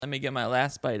Let me get my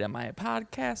last bite of my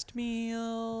podcast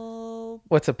meal.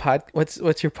 What's your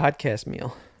podcast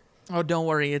meal? Oh, don't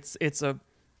worry. It's the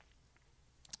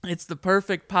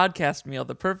perfect podcast meal.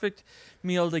 The perfect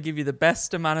meal to give you the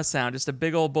best amount of sound. Just a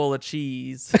big old bowl of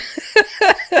cheese.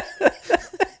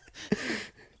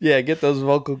 Yeah, get those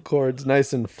vocal cords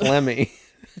nice and phlegmy.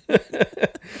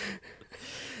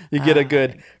 You get a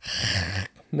good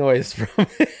noise from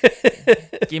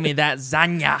it. Give me that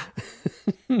zanya.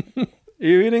 Are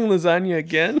you eating lasagna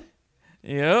again?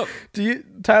 Yep.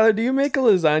 Tyler, do you make a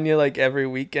lasagna like every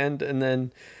weekend and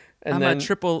then a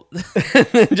triple and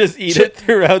then just eat it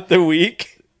throughout the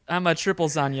week? I'm a triple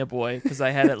zanya boy because I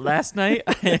had it last night.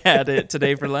 I had it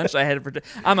today for lunch.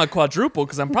 I'm a quadruple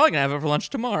because I'm probably gonna have it for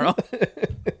lunch tomorrow.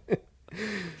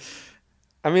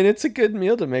 I mean, it's a good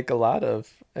meal to make a lot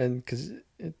of, and because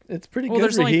it's pretty good. Well,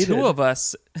 there's only reheated. 2 of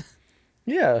us.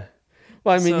 Yeah.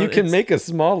 Well, I mean, So you can make a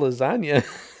small lasagna.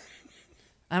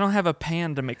 I don't have a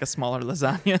pan to make a smaller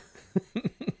lasagna.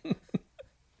 You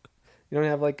don't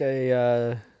have like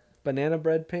a banana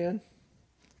bread pan?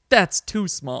 That's too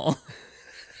small.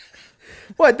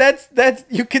 What? That's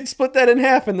you can split that in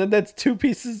half, and then that's two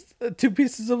pieces of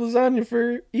lasagna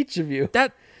for each of you.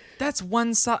 That's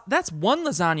one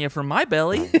lasagna for my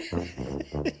belly.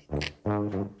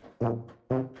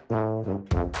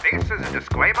 This is a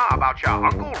disclaimer about your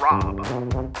Uncle Rob.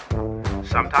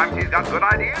 Sometimes he's got good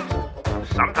ideas.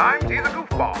 Sometimes he's a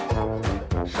goofball.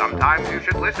 Sometimes you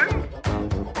should listen.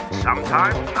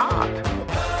 Sometimes not.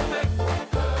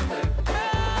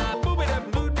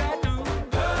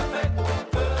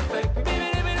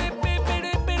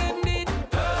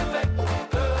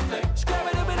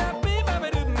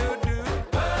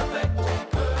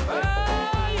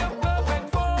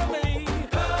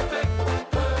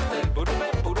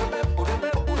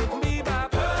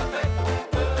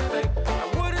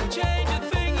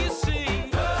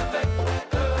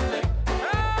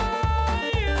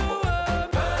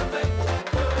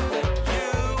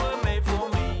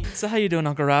 So how you doing,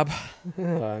 Uncle Rob?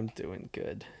 Oh, I'm doing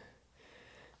good.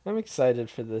 I'm excited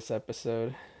for this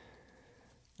episode.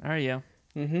 Are you?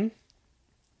 Mm-hmm.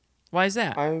 Why is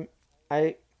that?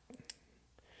 I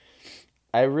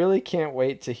really can't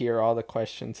wait to hear all the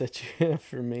questions that you have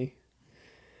for me.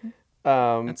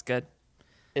 That's good.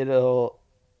 I'm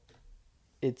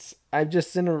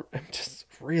just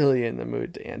really in the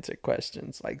mood to answer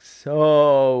questions. Like,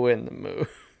 so in the mood.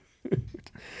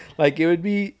 Like, it would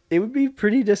be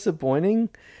pretty disappointing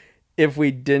if we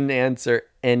didn't answer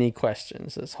any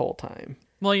questions this whole time.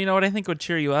 Well, you know what I think would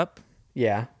cheer you up?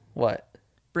 Yeah. What?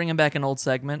 Bringing back an old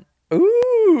segment.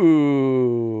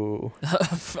 Ooh.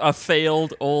 A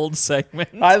failed old segment.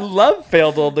 I love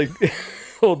failed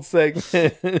old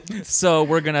segments. So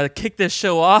we're going to kick this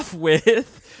show off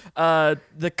with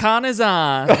The Con is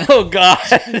on. Oh, God.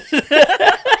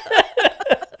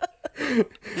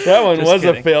 That one was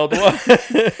kidding. A failed one.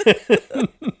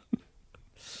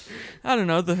 I don't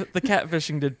know. The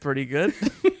catfishing did pretty good.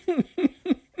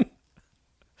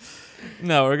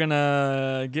 No, we're going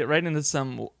to get right into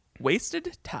some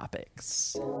wasted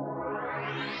topics.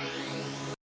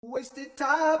 Wasted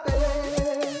topics.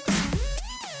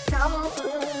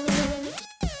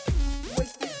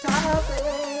 Wasted topics.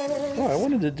 Oh, I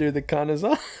wanted to do the con is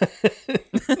on.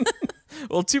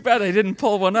 Well, too bad I didn't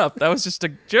pull one up. That was just a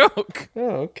joke.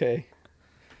 Oh, okay.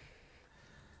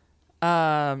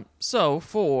 So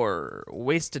for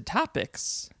wasted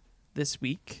topics this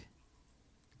week,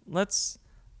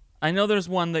 I know there's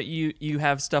one that you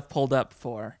have stuff pulled up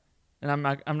for, and I'm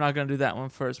not going to do that one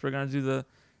first. We're going to do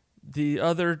the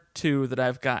other 2 that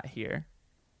I've got here.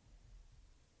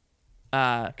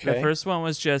 Okay. The first one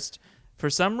was just, for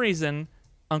some reason,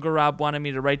 Uncle Rob wanted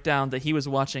me to write down that he was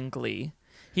watching Glee.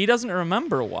 He doesn't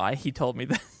remember why he told me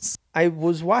this. I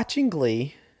was watching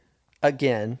Glee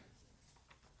again.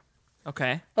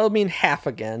 Okay. I mean, half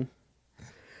again.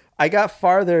 I got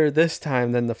farther this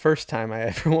time than the first time I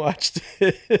ever watched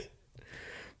it.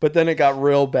 But then it got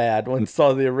real bad when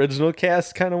all the original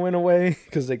cast kind of went away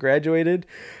because they graduated.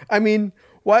 I mean,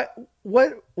 what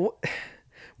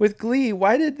with Glee,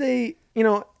 why did they,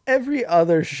 every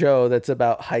other show that's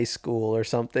about high school or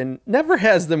something never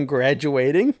has them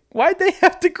graduating. Why'd they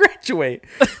have to graduate?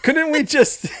 Couldn't we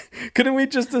just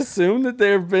assume that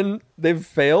they've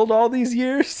failed all these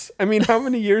years? I mean, how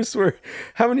many years were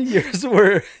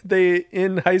they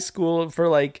in high school for,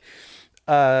 like,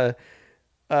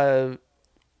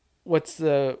 what's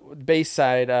the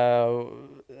Bayside,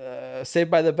 Saved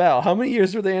by the Bell? How many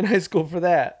years were they in high school for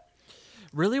that?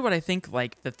 Really, what I think,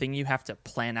 like, the thing you have to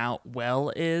plan out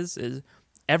well is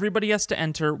everybody has to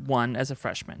enter one as a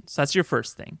freshman. So that's your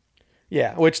first thing.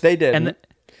 Yeah, which they didn't.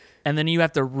 And then you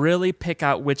have to really pick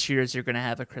out which years you're going to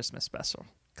have a Christmas special.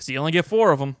 Because you only get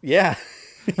 4 of them. Yeah.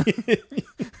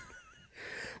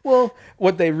 Well,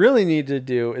 what they really need to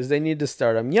do is they need to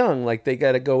start them young. Like, they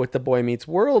got to go with the Boy Meets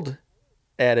World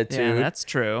attitude. Yeah, that's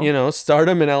true. You know, start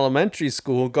them in elementary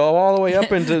school, go all the way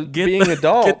up into being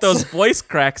adults. Get those voice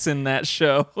cracks in that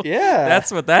show. Yeah.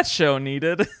 That's what that show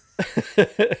needed.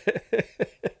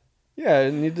 Yeah,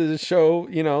 it needed to show,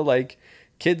 you know, like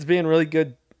kids being really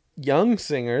good young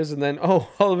singers, and then, oh,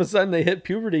 all of a sudden they hit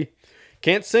puberty.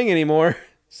 Can't sing anymore.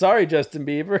 Sorry, Justin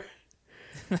Bieber.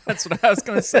 That's what I was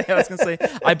going to say.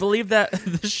 I believe that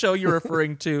the show you're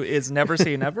referring to is Never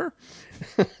Say Never.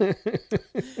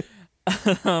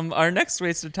 Our next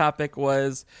wasted topic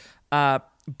was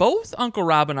both Uncle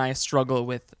Rob and I struggle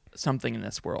with something in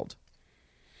this world.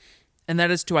 And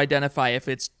that is to identify if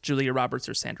it's Julia Roberts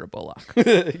or Sandra Bullock.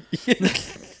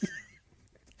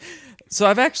 So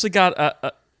I've actually got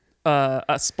a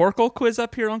Sporkle quiz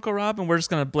up here, Uncle Rob, and we're just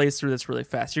going to blaze through this really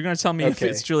fast. You're going to tell me if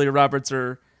it's Julia Roberts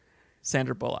or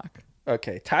Sandra Bullock.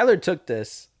 Okay, Tyler took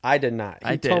this. I did not. He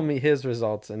I did. told me his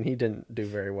results, and he didn't do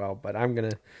very well, but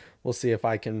we'll see if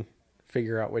I can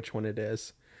figure out which one it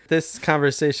is. This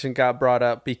conversation got brought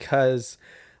up because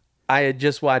I had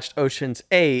just watched Ocean's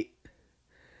 8,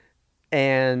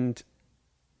 and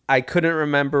I couldn't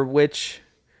remember which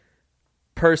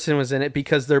person was in it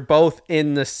because they're both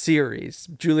in the series.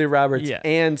 Julia Roberts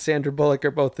and Sandra Bullock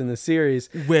are both in the series.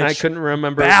 Which and I couldn't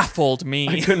remember. Baffled me.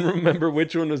 I couldn't remember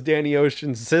which one was Danny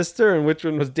Ocean's sister and which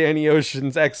one was Danny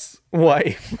Ocean's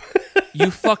ex-wife.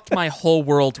 You fucked my whole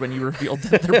world when you revealed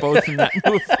that they're both in that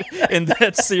movie, in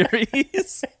that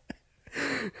series.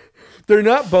 They're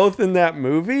not both in that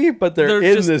movie, but they're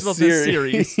in the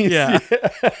series. Yeah.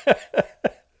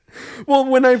 Well,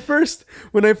 when I first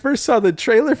saw the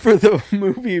trailer for the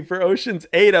movie for Ocean's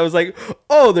 8, I was like,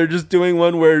 oh, they're just doing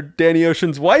one where Danny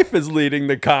Ocean's wife is leading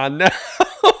the con now.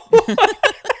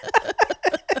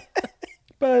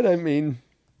 But, I mean,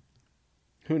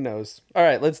 who knows? All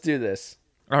right, let's do this.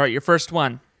 All right, your first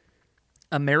one.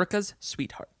 America's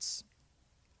Sweethearts.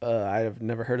 I have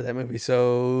never heard of that movie,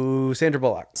 so Sandra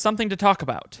Bullock. Something to talk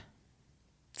about.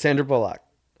 Sandra Bullock.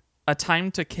 A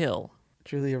Time to Kill.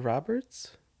 Julia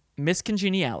Roberts? Miss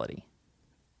Congeniality.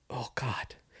 Oh,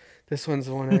 God. This one's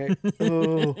the one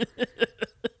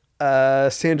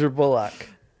Sandra Bullock.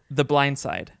 The Blind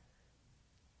Side.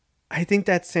 I think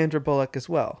that's Sandra Bullock as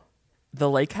well. The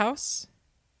Lake House.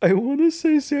 I want to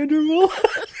say Sandra Bullock.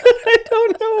 I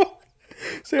don't know.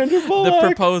 Sandra Bullock. The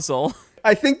Proposal.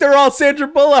 I think they're all Sandra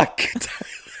Bullock.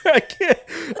 I can't.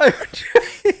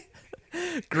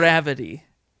 Gravity.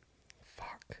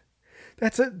 Fuck.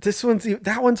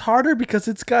 That one's harder because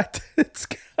it's got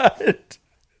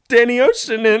Danny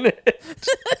Ocean in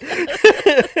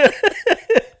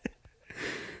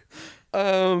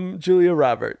it. Julia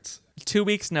Roberts. 2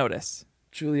 Weeks Notice.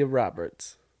 Julia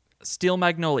Roberts. Steel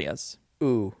Magnolias.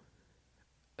 Ooh.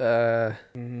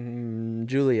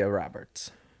 Julia Roberts.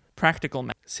 Practical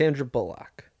Man. Sandra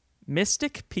Bullock.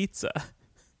 Mystic Pizza.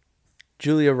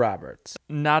 Julia Roberts.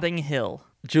 Notting Hill.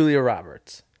 Julia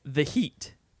Roberts. The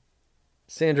Heat.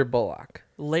 Sandra Bullock.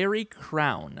 Larry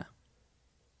Crown.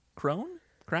 Crown?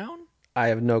 I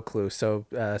have no clue. So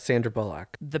Sandra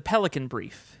Bullock. The Pelican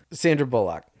Brief. Sandra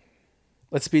Bullock.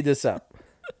 Let's speed this up.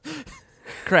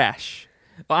 Crash.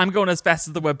 Well, I'm going as fast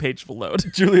as the webpage will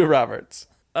load. Julia Roberts.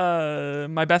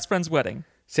 My Best Friend's Wedding.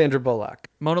 Sandra Bullock.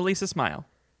 Mona Lisa Smile.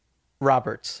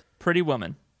 Roberts. Pretty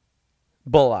Woman.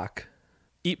 Bullock.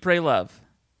 Eat, Pray, Love.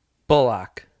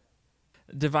 Bullock.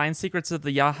 Divine Secrets of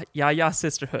the Ya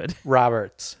Sisterhood.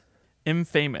 Roberts.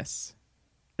 Infamous.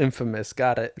 Infamous.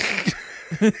 Got it.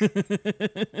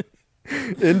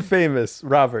 Infamous.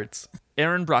 Roberts.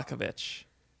 Aaron Brockovich.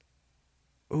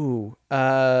 Ooh.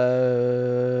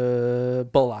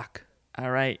 Bullock. All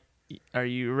right. Are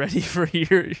you ready for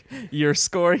your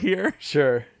score here?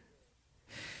 Sure.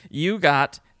 You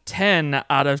got 10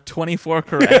 out of 24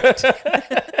 correct.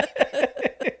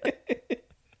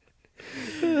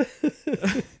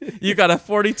 You got a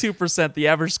 42%. The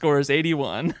average score is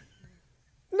 81.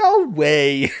 No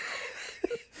way.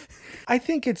 I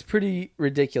think it's pretty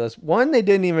ridiculous. One, they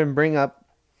didn't even bring up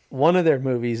one of their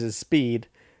movies is Speed,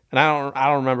 and I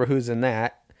don't remember who's in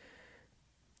that.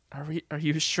 Are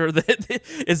you sure that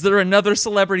is there another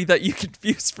celebrity that you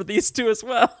confused for these two as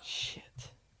well? Shit.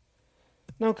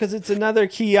 No, because it's another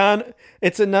Keanu.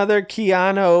 It's another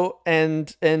Keanu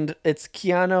and it's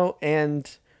Keanu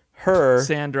and her.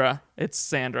 Sandra. It's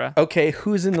Sandra. Okay,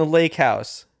 who's in the lake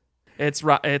house? It's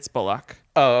Bullock.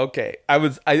 Oh, okay.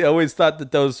 I always thought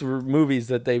that those were movies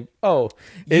that they. Oh,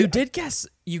 You did guess.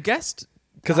 You guessed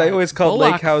Because I always called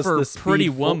Bullock Lake House for the Speed Pretty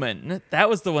Fo- Woman. That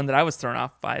was the one that I was thrown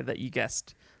off by that you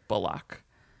guessed Bullock.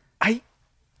 I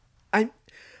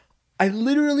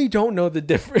literally don't know the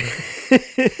difference.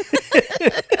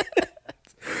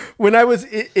 When I was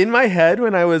in my head,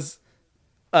 when I was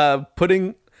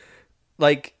putting,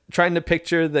 like, trying to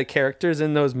picture the characters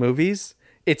in those movies,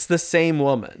 it's the same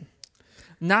woman.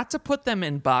 Not to put them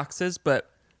in boxes,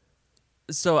 but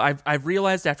so I've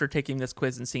realized after taking this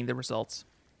quiz and seeing the results,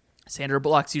 Sandra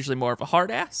Bullock's usually more of a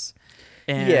hard ass,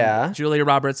 and Yeah. Julia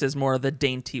Roberts is more of the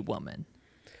dainty woman.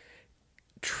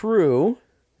 True,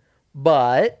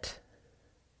 but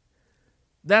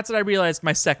That's what I realized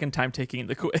my second time taking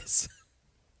the quiz.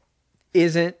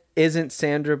 isn't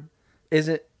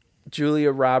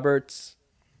Julia Roberts?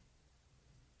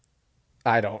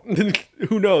 I don't.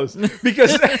 Who knows?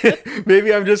 Because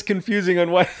maybe I'm just confusing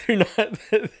on why they're not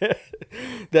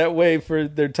that way for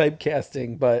their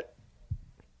typecasting. But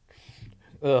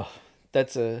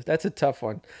that's a tough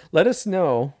one. Let us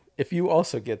know if you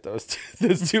also get those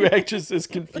two actresses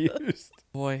confused.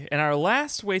 Boy, and our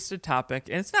last wasted topic,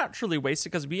 and it's not truly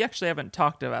wasted because we actually haven't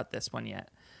talked about this one yet,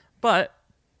 but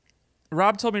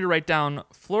Rob told me to write down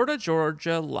Florida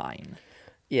Georgia line.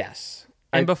 Yes.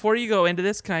 And before you go into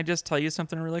this, can I just tell you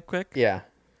something really quick? Yeah.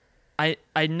 I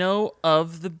know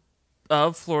of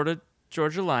Florida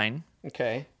Georgia line,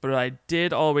 Okay. but I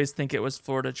did always think it was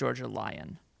Florida Georgia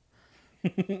Lion.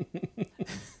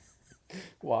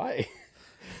 Why?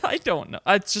 I don't know.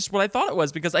 It's just what I thought it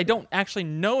was because I don't actually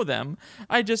know them.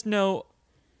 I just know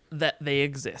that they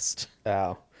exist.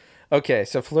 Oh. Okay,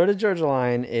 so Florida Georgia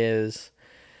Line is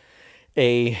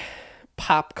a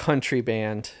pop country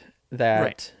band that,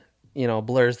 Right.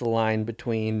 blurs the line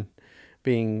between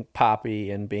being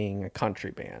poppy and being a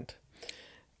country band.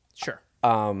 Sure.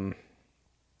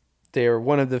 They're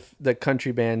one of the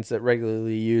country bands that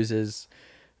regularly uses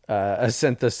a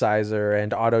synthesizer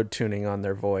and auto-tuning on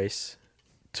their voice.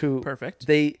 Perfect.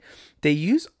 They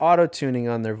use auto-tuning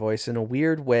on their voice in a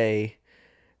weird way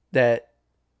that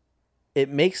it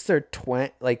makes their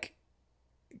twang, like,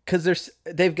 because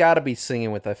they've got to be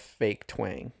singing with a fake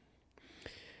twang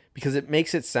because it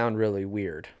makes it sound really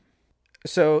weird.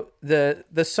 So the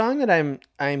song that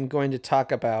I'm going to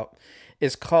talk about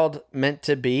is called "Meant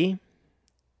to Be."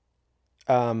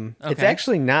 It's Okay.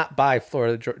 actually not by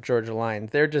Florida Georgia Line.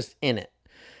 They're just in it.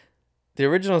 The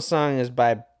original song is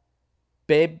by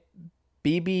Bebe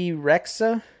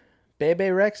Rexha. Bebe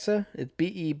Rexha. It's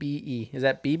Bebe. Is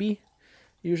that Bebe?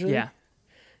 Usually. Yeah.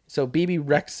 So Bebe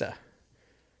Rexha.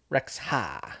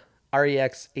 Rexha.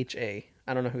 Rexha.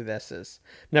 I don't know who this is.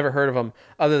 Never heard of them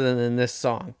other than in this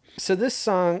song. So this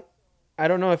song, I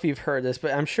don't know if you've heard this,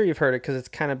 but I'm sure you've heard it because it's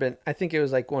kind of been, I think it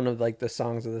was like one of like the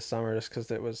songs of the summer just because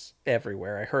it was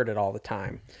everywhere. I heard it all the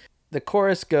time. The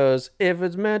chorus goes, if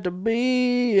it's meant to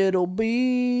be, it'll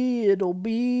be,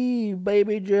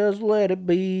 baby, just let it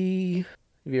be.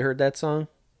 Have you heard that song?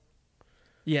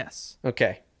 Yes.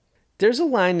 Okay. There's a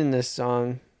line in this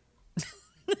song.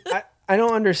 I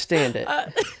don't understand it.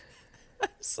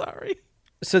 Sorry.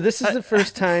 So this is the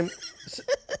first time.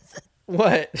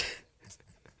 What?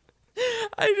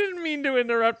 I didn't mean to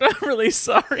interrupt. I'm really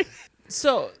sorry.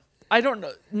 So I don't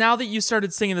know. Now that you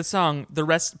started singing the song, the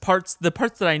parts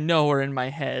that I know are in my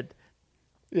head,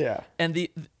 Yeah. and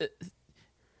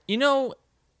you know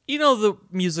the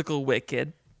musical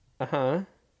Wicked. Uh-huh.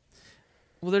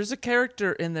 Well, there's a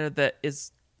character in there that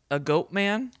is a goat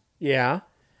man, Yeah.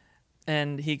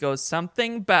 and he goes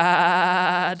something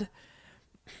bad,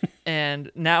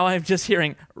 and now I'm just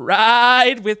hearing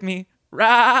 "Ride with me,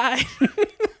 ride."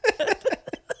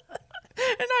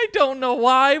 And I don't know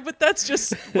why, but that's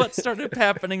just what started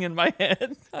happening in my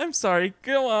head. I'm sorry.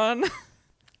 Go on.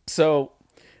 So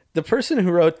the person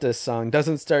who wrote this song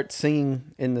doesn't start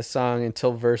singing in the song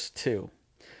until verse 2.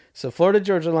 So Florida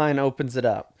Georgia Line opens it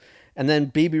up. And then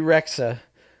Bebe Rexha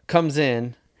comes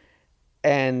in.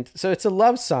 And so it's a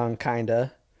love song, kind of.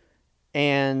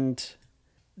 And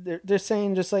they're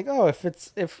saying just like, oh, if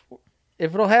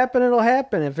it'll happen, it'll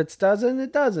happen. If it doesn't,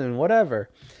 it doesn't. Whatever.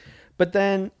 But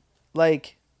then,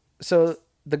 like, so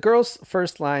the girl's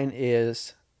first line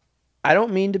is, I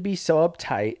don't mean to be so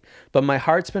uptight, but my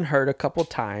heart's been hurt a couple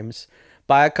times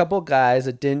by a couple guys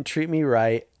that didn't treat me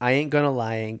right. I ain't gonna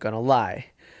lie.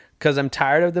 'Cause I'm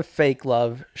tired of the fake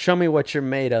love. Show me what you're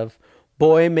made of.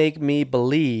 Boy, make me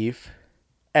believe.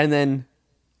 And then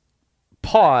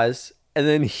pause. And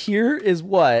then here is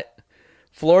what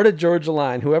Florida Georgia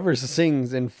Line, whoever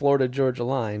sings in Florida Georgia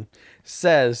Line,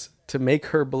 says to make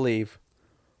her believe.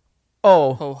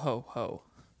 Oh, Ho, ho, ho.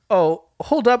 oh,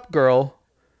 hold up, girl.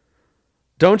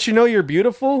 Don't you know you're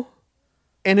beautiful?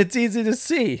 And it's easy to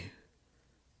see.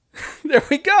 There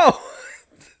we go.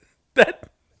 That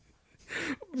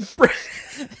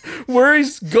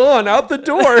worry's gone out the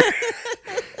door.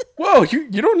 Whoa, you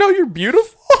don't know you're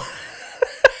beautiful?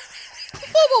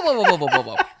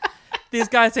 Whoa. These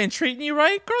guys ain't treating you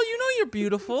right? Girl, you know you're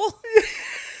beautiful.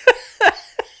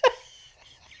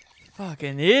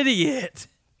 Fucking idiot.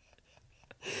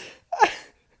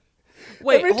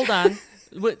 Wait, hold on.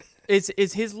 What,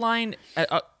 is his line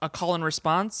a call and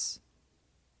response?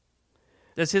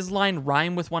 Does his line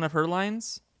rhyme with one of her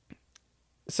lines?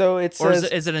 So it Or says,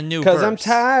 is it a new verse? "'Cause I'm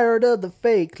tired of the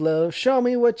fake love. Show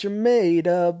me what you're made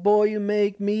of. Boy, you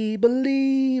make me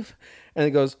believe." And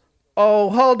it goes, "Oh,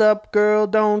 hold up, girl.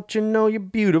 Don't you know you're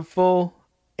beautiful?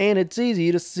 And it's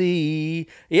easy to see.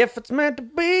 If it's meant to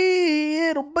be,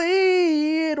 it'll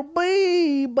be. It'll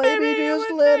be. Baby,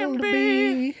 just let it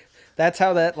be." That's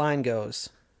how that line goes.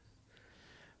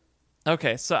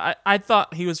 Okay, so I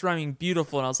thought he was rhyming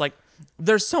beautiful, and I was like,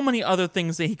 there's so many other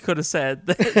things that he could have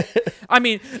said. I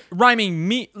mean,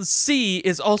 rhyming C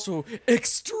is also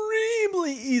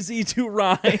extremely easy to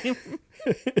rhyme.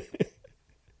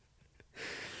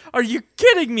 Are you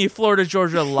kidding me, Florida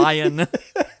Georgia Lion?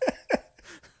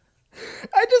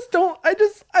 I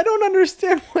don't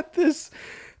understand what this.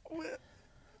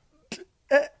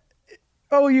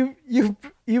 Oh,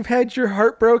 you've had your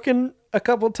heart broken a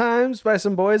couple times by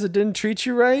some boys that didn't treat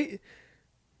you right.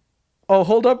 Oh,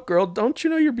 hold up, girl. Don't you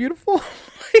know you're beautiful?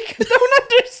 Like, I don't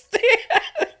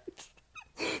understand.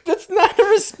 That's not a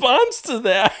response to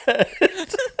that.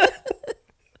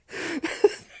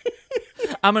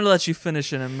 I'm going to let you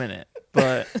finish in a minute,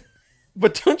 but...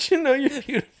 But don't you know you're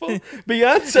beautiful?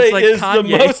 Beyonce like is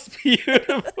Kanye. the most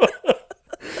beautiful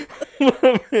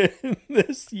woman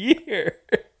this year.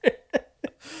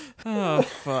 Oh,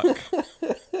 fuck.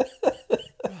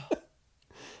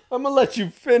 I'm going to let you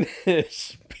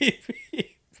finish,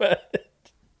 baby. But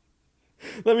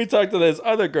let me talk to this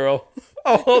other girl.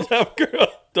 Oh, hold up, girl.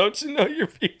 Don't you know you're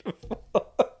beautiful?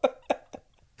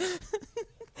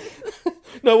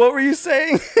 No, what were you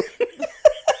saying?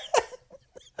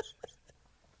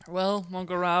 Well,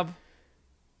 Uncle Rob,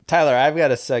 Tyler, I've got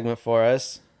a segment for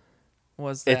us.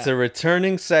 what's that? It's a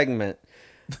returning segment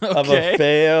of Okay. a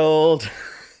failed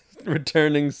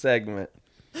returning segment.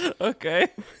 Okay.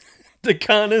 The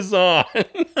con is on.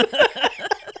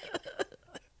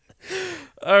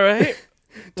 All right.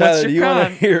 Tyler, What's do your you want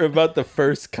con? to hear about the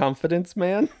first confidence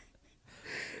man?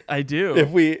 I do.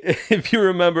 If you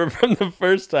remember from the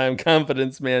first time,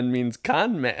 confidence man means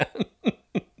con man.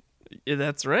 Yeah,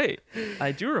 that's right.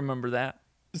 I do remember that.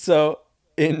 So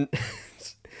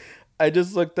I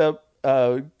just looked up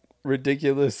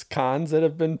ridiculous cons that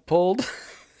have been pulled,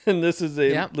 and this is a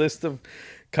Yep. list of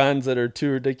cons that are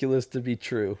too ridiculous to be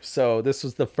true. So this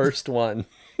was the first one.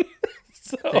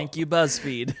 Thank you,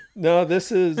 BuzzFeed. No,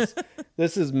 this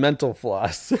is mental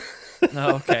floss.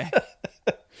 Oh, okay.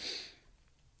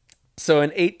 So in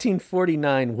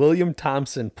 1849, William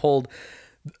Thompson pulled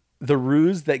the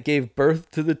ruse that gave birth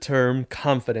to the term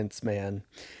confidence man.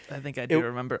 I think I do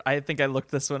remember. I think I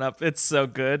looked this one up. It's so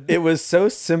good. It was so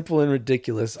simple and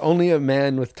ridiculous. Only a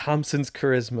man with Thompson's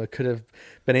charisma could have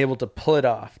been able to pull it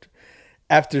off.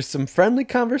 After some friendly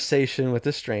conversation with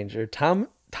a stranger,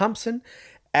 Thompson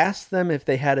asked them if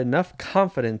they had enough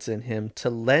confidence in him to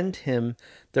lend him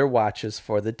their watches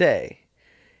for the day.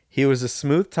 He was a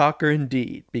smooth talker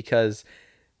indeed, because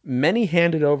many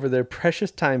handed over their precious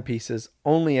timepieces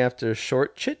only after a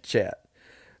short chit-chat.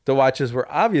 The watches were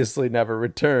obviously never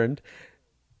returned,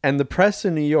 and the press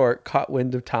in New York caught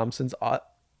wind of Thompson's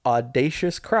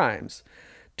audacious crimes.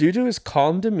 Due to his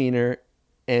calm demeanor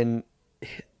that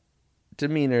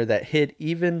hid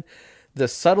even the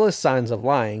subtlest signs of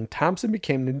lying, Thompson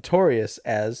became notorious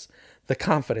as the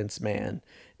confidence man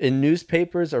in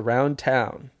newspapers around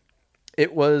town.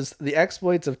 It was the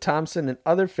exploits of Thompson and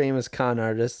other famous con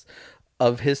artists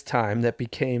of his time that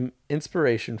became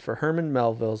inspiration for Herman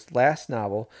Melville's last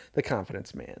novel, The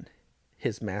Confidence Man,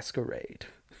 His Masquerade.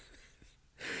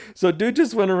 So dude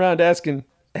just went around asking,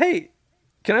 "Hey,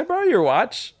 can I borrow your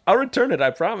watch? I'll return it, I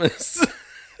promise."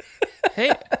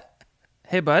 Hey,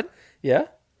 bud. Yeah?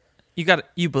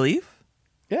 You believe?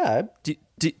 Yeah. Do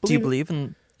you believe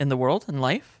in the world and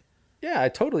life? Yeah, I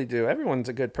totally do. Everyone's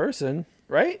a good person,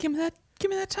 right? Give me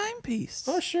that timepiece.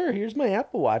 Oh, sure. Here's my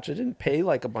Apple Watch. I didn't pay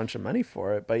like a bunch of money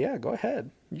for it, but yeah, go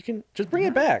ahead. You can just bring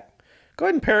it back. Go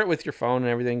ahead and pair it with your phone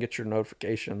and everything. Get your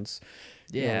notifications.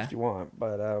 Yeah. If you want.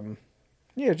 But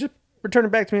yeah, just return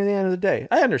it back to me at the end of the day.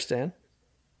 I understand.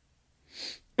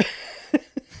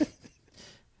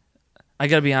 I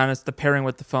gotta be honest, the pairing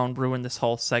with the phone ruined this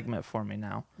whole segment for me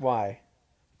now. Why?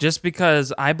 Just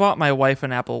because I bought my wife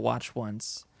an Apple Watch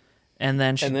once, and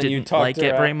then she And then you didn't talked like her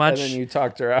it out, very much. And then you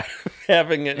talked her out of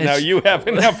having it. And Now she- you have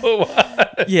an Apple Watch.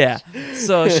 Yeah.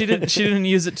 So she didn't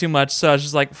use it too much. So I was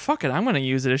just like, fuck it, I'm gonna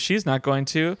use it if she's not going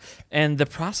to. And the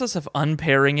process of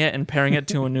unpairing it and pairing it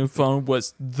to a new phone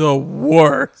was the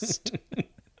worst.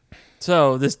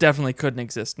 So this definitely couldn't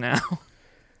exist now.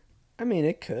 I mean,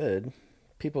 it could.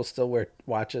 People still wear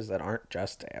watches that aren't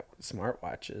just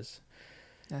smartwatches.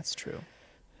 That's true.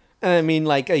 And I mean,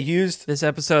 like a used This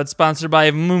episode sponsored by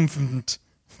Moonfont.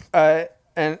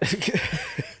 and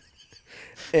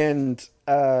and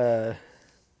I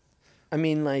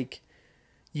mean, like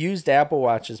used Apple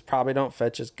Watches probably don't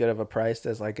fetch as good of a price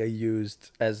as like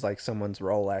someone's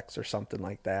Rolex or something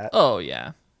like that. Oh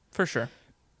yeah, for sure.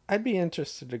 I'd be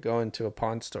interested to go into a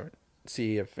pawn store,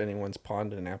 see if anyone's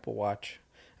pawned an Apple Watch.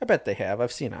 I bet they have.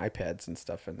 I've seen iPads and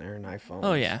stuff in there and iPhones.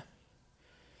 Oh yeah.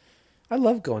 I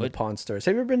love going to pawn stores.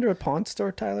 Have you ever been to a pawn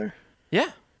store, Tyler? Yeah.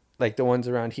 Like the ones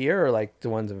around here or like the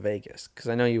ones in Vegas? Because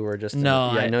I know you were just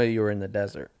I know you were in the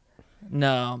desert.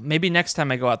 No, maybe next time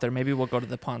I go out there, maybe we'll go to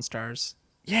the Pawn Stars.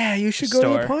 Yeah, you should go to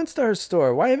the Store. Pawn Stars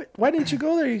store. Why didn't you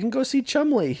go there? You can go see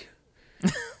Chumley.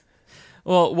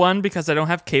 Well, one, because I don't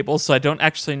have cable, so I don't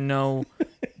actually know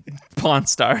Pawn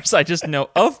Stars. I just know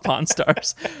of Pawn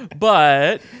Stars.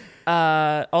 But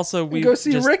also we Go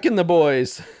see Rick and the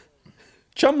boys.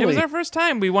 Chumley. It was our first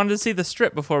time. We wanted to see the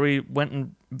Strip before we went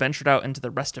and ventured out into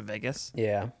the rest of Vegas.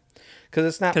 Yeah, because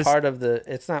it's not part of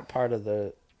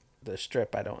the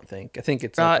Strip. I don't think. I think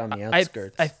it's like on the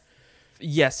outskirts.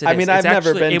 Yes, it I is. mean, It's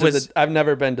I've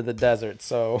never been to the desert,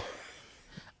 so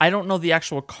I don't know the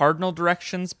actual cardinal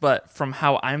directions, but from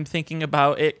how I'm thinking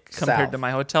about it compared South. to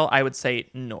my hotel, I would say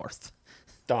north.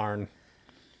 darn.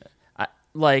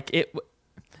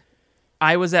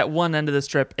 I was at one end of the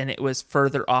Strip, and it was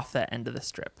further off that end of the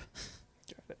Strip.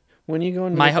 When are you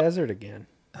going to My the desert again?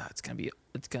 Oh, it's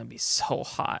gonna be so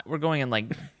hot. We're going in like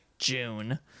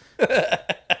June.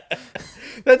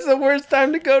 That's the worst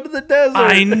time to go to the desert.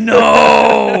 I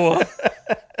know.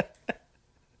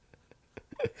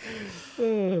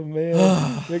 Oh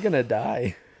man, you're gonna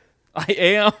die. I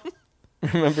am.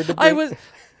 Remember to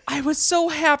I was so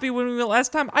happy when we went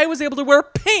last time. I was able to wear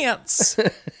pants.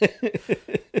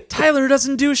 Tyler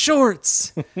doesn't do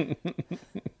shorts.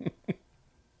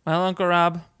 Well, Uncle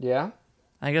Rob, Yeah.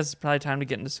 I guess it's probably time to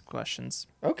get into some questions.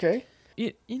 Okay.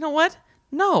 You know what?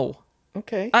 No.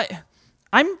 Okay.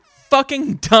 I'm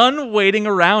fucking done waiting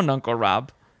around, Uncle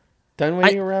Rob. Done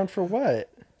waiting around for what?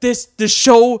 The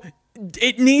show,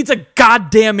 it needs a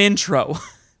goddamn intro.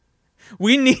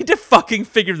 We need to fucking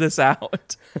figure this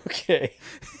out. Okay.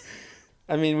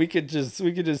 I mean, we could just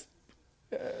cut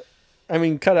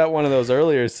out one of those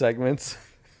earlier segments.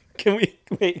 Can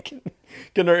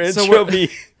our intro be,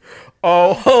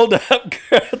 oh, hold up,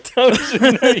 girl, don't you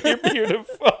know you're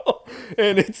beautiful,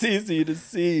 and it's easy to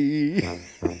see. Do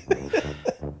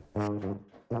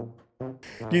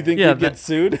you think we'd get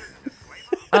sued?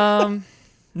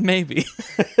 Maybe.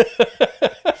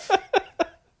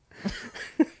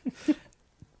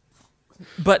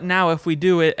 But now if we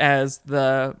do it as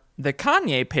the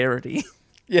Kanye parody,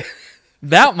 Yeah.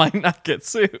 that might not get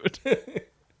sued.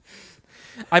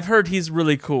 I've heard he's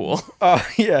really cool. Oh,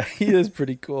 yeah, he is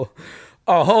pretty cool.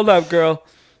 Oh, hold up, girl.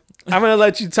 I'm going to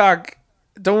let you talk.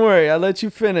 Don't worry, I'll let you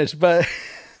finish, but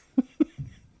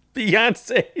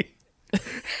Beyonce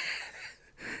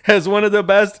has one of the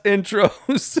best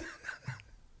intros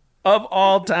of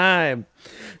all time.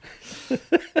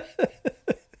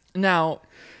 Now,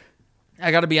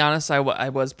 I got to be honest, I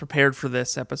was prepared for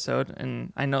this episode,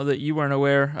 and I know that you weren't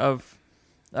aware of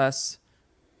us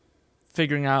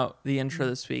figuring out the intro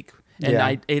this week. And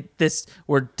Yeah.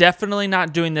 we're definitely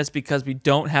not doing this because we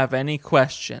don't have any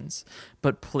questions.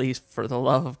 But please, for the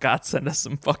love of God, send us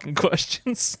some fucking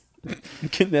questions.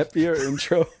 Can that be our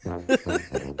intro?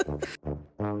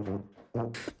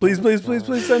 Please, please, please,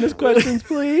 please send us questions,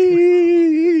 please.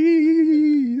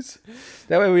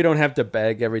 That way we don't have to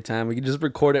beg every time. We can just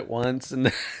record it once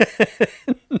and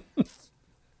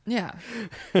Yeah.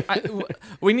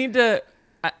 We need to...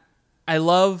 I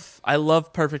love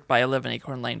Perfect by 11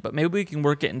 Acorn Lane, but maybe we can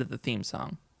work it into the theme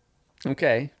song.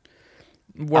 Okay.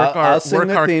 I'll sing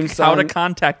the theme how to song.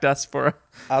 contact us for...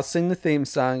 I'll sing the theme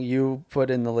song. You put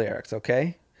in the lyrics,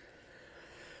 okay?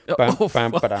 Oh, Bum,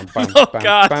 fuck. ba-dum, bum, Oh, bum,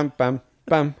 God. bum, bum,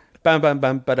 bum, bum, bum,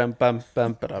 bum, ba-dum, bum,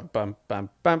 bum, ba-dum, bum, bum,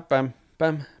 bum, bum,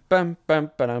 bum, bum,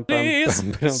 bum, ba-dum, bum, Please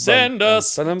bum, ba-dum, send bum,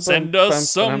 us ba-dum,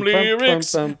 some bum, bum,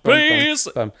 lyrics. bum, bum, Please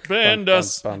bum, send bum,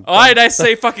 us. bum, Why bum, did I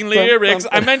say fucking lyrics?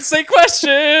 I meant to say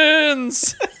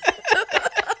questions.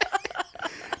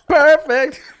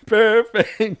 Perfect,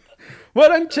 perfect.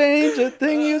 Wouldn't change a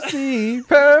thing you see.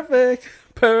 Perfect,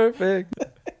 perfect.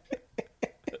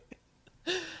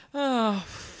 Oh,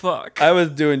 fuck. I was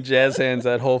doing jazz hands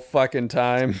that whole fucking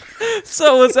time.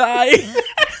 So was I.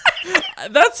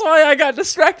 That's why I got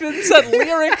distracted and said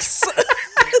lyrics.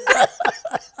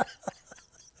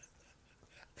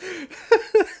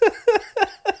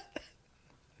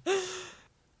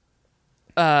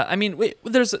 I mean, wait,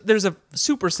 there's a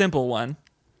super simple one.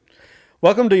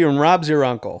 Welcome to Your Rob's Your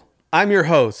Uncle. I'm your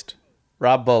host,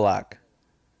 Rob Bullock.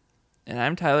 And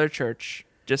I'm Tyler Church,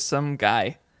 just some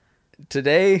guy.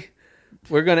 Today,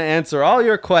 we're going to answer all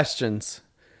your questions.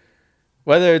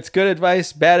 Whether it's good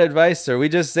advice, bad advice, or we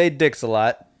just say dicks a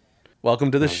lot.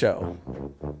 Welcome to the show.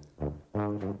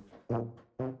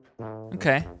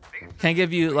 Okay. Can I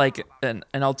give you like an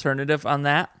alternative on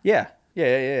that? Yeah.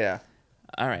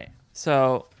 All right.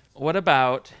 So what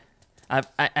about,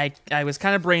 I was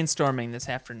kind of brainstorming this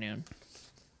afternoon.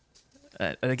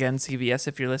 Again, CVS,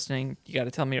 if you're listening, you got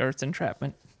to tell me Earth's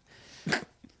entrapment.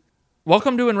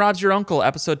 Welcome to And Rob's Your Uncle,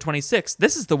 episode 26.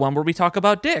 This is the one where we talk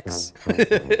about dicks.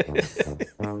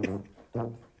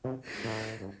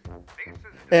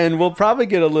 And we'll probably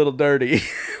get a little dirty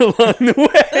along the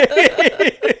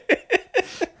way.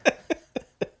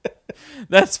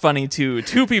 That's funny, too.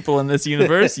 Two people in this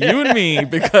universe, you and me,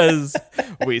 because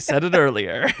we said it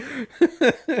earlier.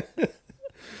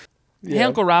 Hey,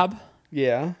 Uncle Rob.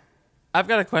 Yeah. I've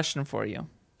got a question for you.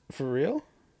 For real?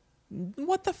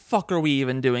 What the fuck are we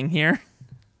even doing here?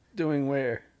 Doing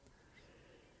where?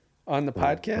 On the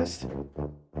podcast?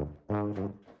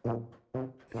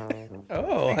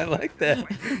 Oh, I like that.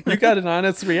 You got an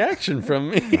honest reaction from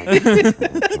me.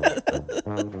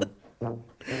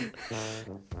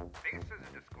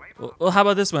 Well, how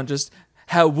about this one? Just,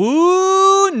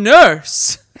 how-woo,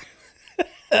 nurse.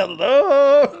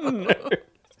 Hello, nerd.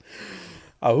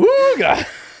 Awooga.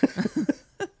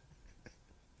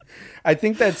 I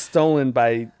think that's stolen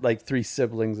by like 3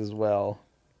 siblings as well.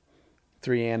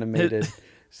 3 animated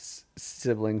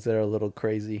siblings that are a little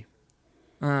crazy.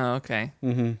 Oh, okay.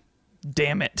 Mm-hmm.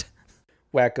 Damn it.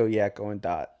 Wacko, Yakko, and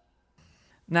Dot.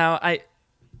 Now, I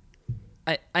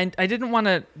didn't want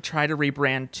to try to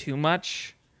rebrand too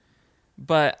much,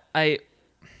 but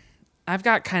I've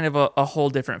got kind of a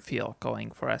whole different feel going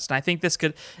for us. And I think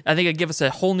it'd give us a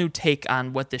whole new take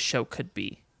on what this show could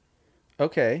be.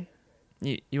 Okay.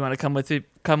 You want to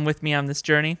come with me on this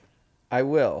journey? I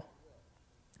will.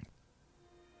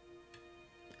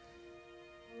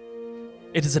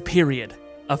 It is a period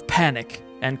of panic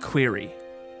and query.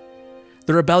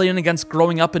 The rebellion against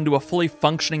growing up into a fully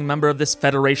functioning member of this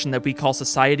federation that we call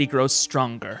society grows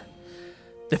stronger.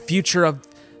 The future of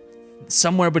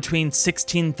somewhere between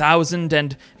 16,000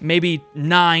 and maybe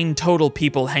 9 total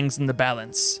people hangs in the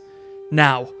balance.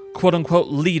 Now, quote-unquote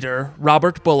leader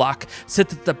Robert Bullock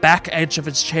sits at the back edge of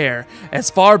his chair, as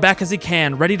far back as he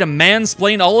can, ready to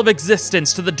mansplain all of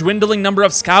existence to the dwindling number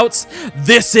of scouts.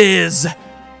 This is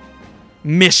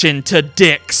Mission to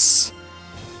Dicks.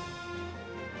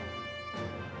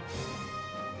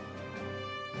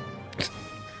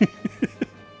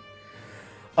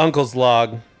 Uncle's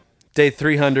Log, day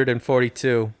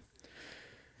 342.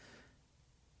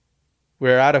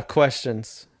 We're out of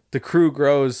questions. The crew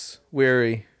grows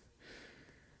weary.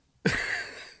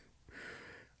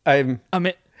 I'm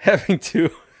having to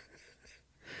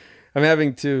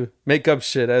make up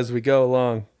shit as we go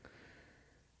along.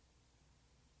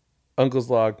 Uncle's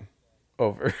Log,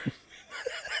 over.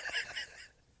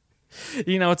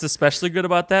 You know what's especially good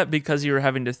about that? Because you were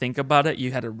having to think about it,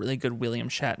 you had a really good William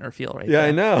Shatner feel right Yeah, there.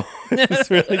 I know. It's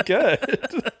really good.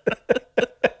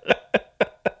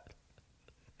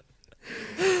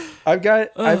 I've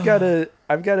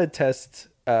got a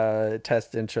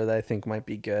test intro that I think might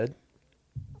be good.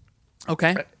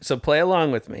 Okay. So play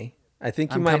along with me. I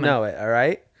think you I'm might coming. know it, all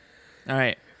right? All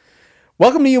right.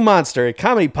 Welcome to You Monster, a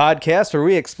comedy podcast where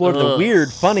we explore the Ugh.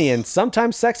 weird, funny, and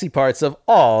sometimes sexy parts of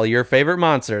all your favorite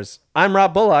monsters. I'm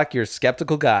Rob Bullock, your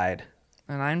skeptical guide.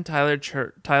 And I'm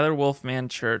Tyler Wolfman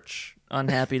Church.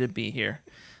 Unhappy to be here.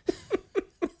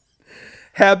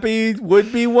 Happy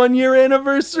would-be 1-year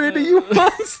anniversary to You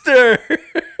Monster!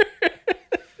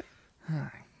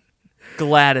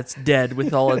 Glad it's dead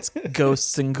with all its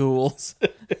ghosts and ghouls.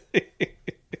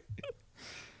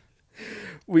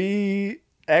 We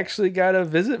actually got a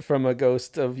visit from a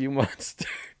ghost of You Monster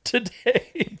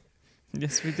today.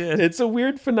 Yes, we did. It's a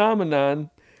weird phenomenon,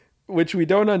 which we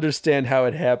don't understand how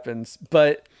it happens.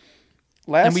 But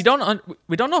And we don't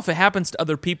know if it happens to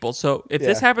other people. So if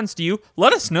this Yeah. happens to you,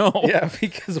 let us know. Yeah,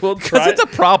 because we'll Because try. it's a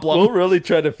problem. We'll really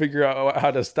try to figure out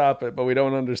how to stop it, but we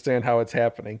don't understand how it's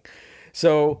happening.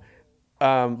 So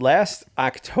last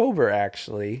October,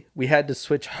 actually, we had to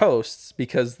switch hosts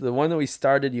because the one that we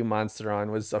started You Monster on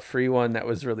was a free one that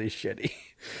was really shitty.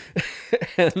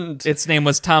 And Its name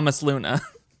was Thomas Luna.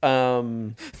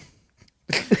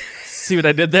 See what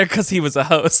I did there? Because he was a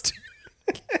host.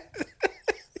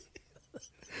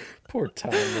 poor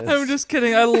Thomas. I'm just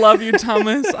kidding. I love you,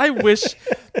 Thomas. I wish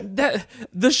that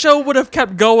the show would have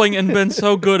kept going and been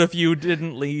so good if you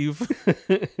didn't leave.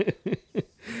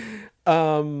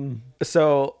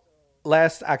 So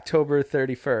last October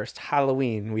 31st,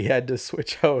 Halloween, we had to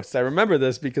switch hosts. I remember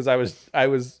this because I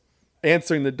was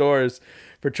answering the doors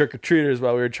for trick-or-treaters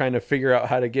while we were trying to figure out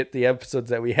how to get the episodes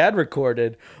that we had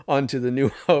recorded onto the new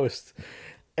host.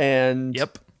 And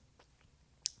Yep.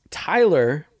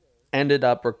 Tyler ended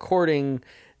up recording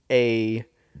a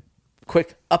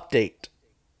quick update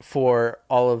for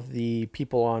all of the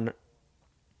people on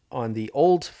the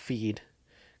old feed,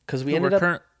 because we ended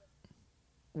up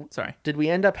Sorry. did we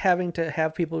end up having to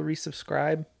have people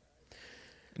resubscribe?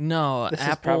 No, This is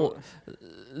Apple.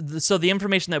 So the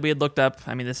information that we had looked up,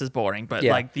 I mean, this is boring, but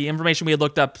like the information we had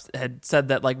looked up had said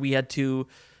that like we had to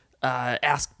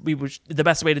ask. The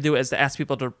best way to do it is to ask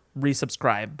people to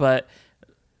resubscribe. But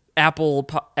Apple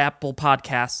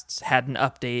Podcasts had an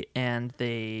update and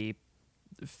they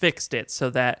fixed it so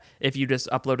that if you just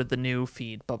uploaded the new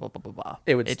feed, blah blah blah blah blah,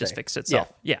 It would just stay. fixed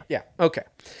itself. Yeah. Yeah. Okay.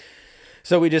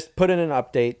 So we just put in an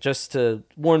update just to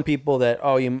warn people that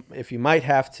you might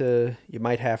have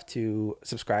to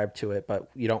subscribe to it,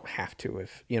 but you don't have to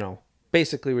if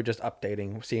basically we're just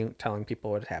updating, telling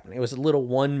people what's happening. It was a little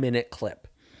 1-minute clip.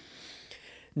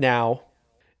 Now,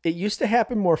 it used to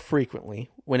happen more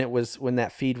frequently when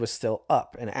that feed was still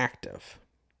up and active.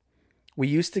 We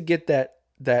used to get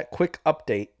that quick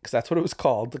update, because that's what it was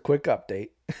called, the quick update.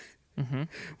 Mm-hmm.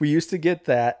 We used to get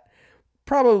that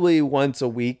probably once a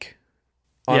week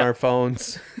on our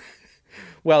phones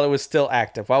while it was still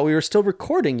active, while we were still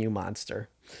recording You Monster.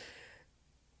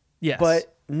 Yes.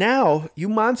 But now You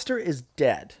Monster is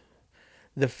dead.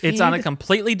 It's on a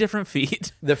completely different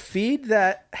feed. The feed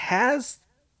that has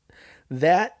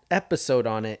that episode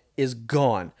on it is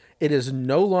gone. It is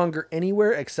no longer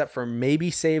anywhere except for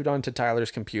maybe saved onto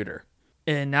Tyler's computer.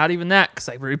 And not even that, because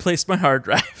I replaced my hard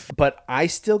drive. But I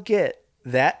still get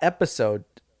that episode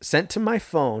sent to my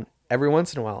phone every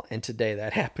once in a while, and today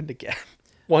that happened again.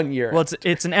 1 year. Well,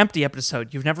 it's an empty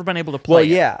episode. You've never been able to play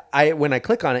it. Yeah. When I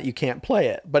click on it, you can't play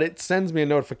it, but it sends me a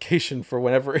notification for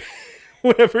whenever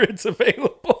it's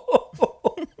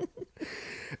available.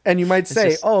 And you might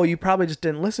say, you probably just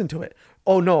didn't listen to it.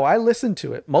 Oh, no, I listened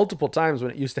to it multiple times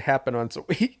when it used to happen once a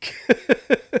week.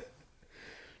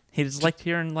 He just liked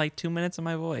hearing like 2 minutes of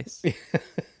my voice.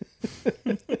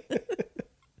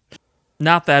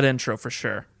 Not that intro for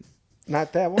sure.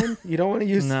 Not that one? You don't want to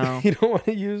use No. You don't want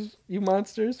to use You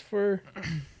Monsters for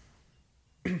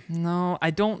No,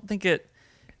 I don't think it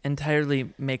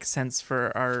entirely makes sense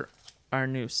for our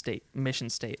new mission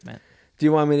statement. Do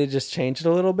you want me to just change it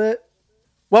a little bit?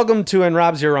 Welcome to And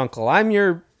Rob's Your Uncle. I'm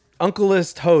your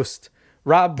uncle-list host,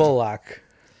 Rob Bullock.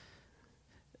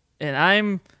 And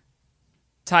I'm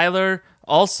Tyler,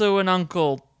 also an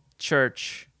uncle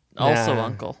church. Also Nah.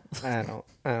 uncle. I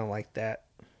don't like that.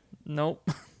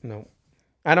 Nope. No.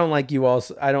 I don't like you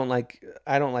also. I don't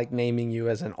like naming you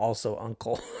as an also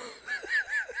uncle.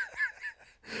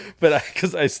 But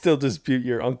because I still dispute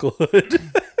your unclehood.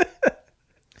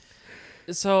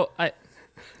 So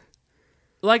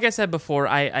like I said before,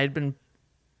 I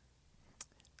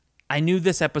knew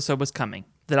this episode was coming,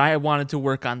 that I wanted to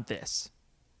work on this.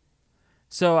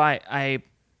 So I've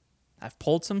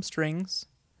pulled some strings.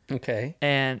 Okay.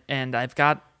 And I've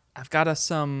got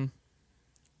some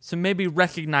maybe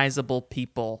recognizable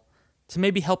people to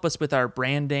maybe help us with our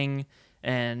branding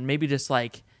and maybe just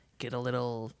like get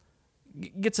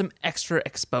some extra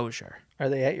exposure. Are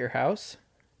they at your house?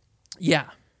 Yeah.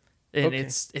 And Okay.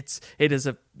 it is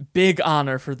a big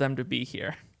honor for them to be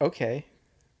here. Okay.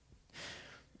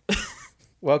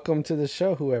 Welcome to the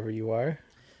show, whoever you are.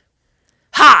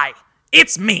 Hi,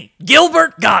 it's me,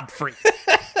 Gilbert Godfrey.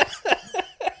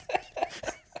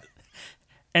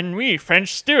 And me,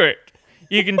 French Stewart.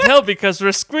 You can tell because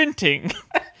we're squinting.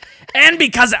 And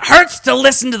because it hurts to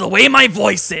listen to the way my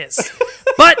voice is.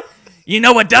 But you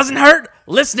know what doesn't hurt?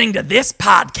 Listening to this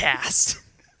podcast.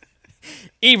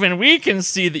 Even we can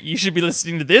see that you should be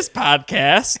listening to this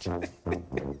podcast.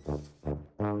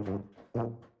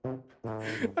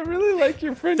 I really like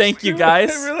your French Thank you, Stewart.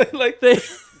 guys. I really like the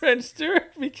French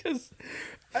Stewart because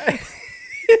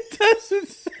it doesn't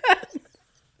sound...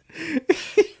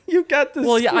 You got the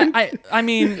Well, yeah, I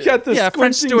mean, you got the yeah,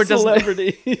 French squinting Stewart doesn't.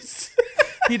 celebrities.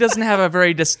 He doesn't have a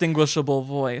very distinguishable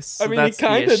voice. So I mean, that's he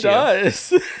kind of the issue.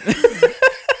 does.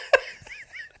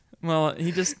 Well,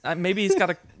 he just maybe he's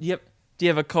got a. Yep. Do you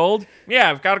have a cold? Yeah,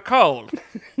 I've got a cold.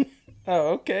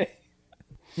 Oh, okay.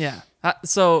 Yeah.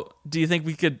 So, do you think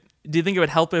it would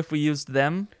help if we used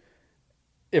them?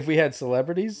 If we had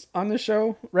celebrities on the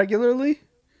show regularly?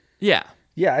 Yeah.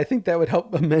 Yeah, I think that would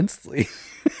help immensely.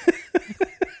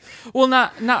 Well,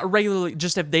 not regularly,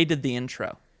 just if they did the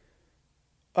intro.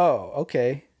 Oh,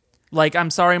 okay. Like, I'm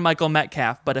sorry, Michael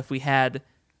Metcalf, but if we had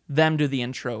them do the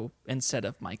intro instead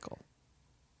of Michael.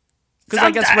 Because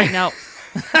I guess right now...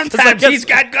 Sometimes he's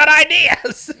got good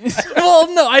ideas.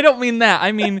 Well, no, I don't mean that.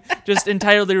 I mean just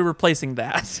entirely replacing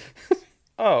that.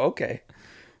 Oh, okay.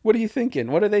 What are you thinking?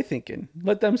 What are they thinking?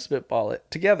 Let them spitball it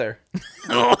together.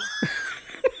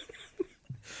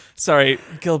 Sorry,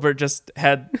 Gilbert just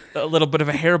had a little bit of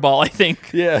a hairball, I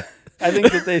think. Yeah. I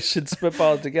think that they should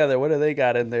spitball it together. What do they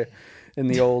got in there in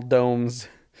the old domes?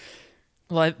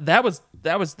 Well, that was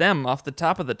them off the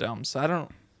top of the dome, so I don't...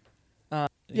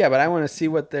 Yeah, but I want to see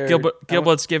what they're...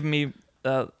 Gilbert's giving me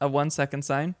a 1 second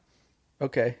sign.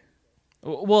 Okay.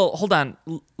 Well, hold on.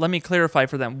 Let me clarify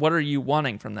for them. What are you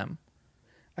wanting from them?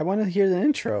 I want to hear the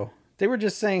intro. They were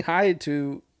just saying hi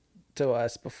to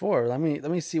us before. Let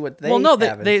me see what they. Well, no,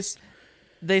 have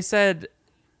they said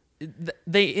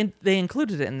they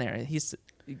included it in there.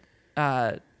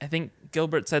 I think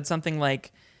Gilbert said something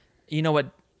like, you know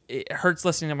what, it hurts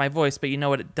listening to my voice, but you know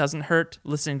what, it doesn't hurt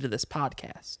listening to this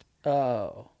podcast.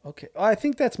 Oh, okay. Well, I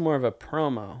think that's more of a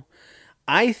promo.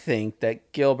 I think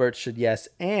that Gilbert should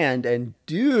and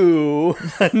do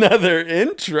another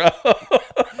intro.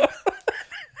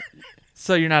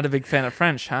 So you're not a big fan of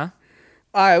French, huh?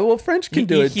 Well, French can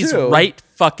do it he's too. He's right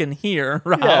fucking here,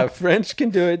 Rob. Yeah, French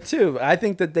can do it too. I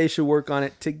think that they should work on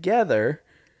it together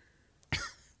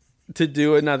to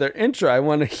do another intro. I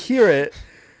want to hear it.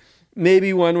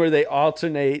 Maybe one where they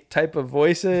alternate type of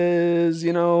voices,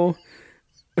 you know.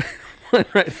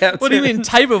 What do you mean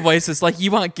type of voices? Like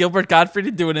you want Gilbert Gottfried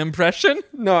to do an impression?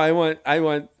 No, I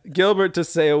want Gilbert to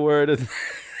say a word and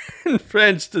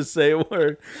French to say a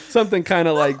word. Something kind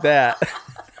of like that.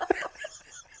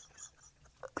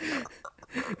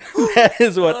 That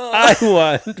is what I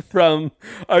want from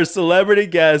our celebrity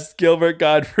guests, Gilbert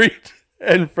Gottfried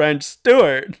and French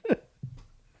Stewart.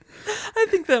 I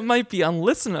think that might be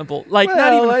unlistenable. Like,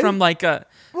 not even from like a...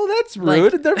 Well, that's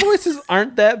rude. Like, their voices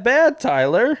aren't that bad,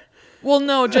 Tyler. Well,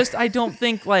 no, just I don't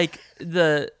think like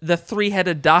the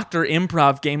three-headed doctor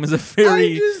improv game is a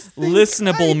very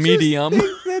listenable medium.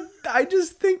 I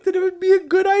just think that it would be a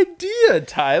good idea,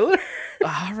 Tyler.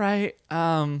 All right.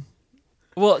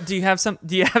 Well, do you have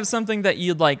something that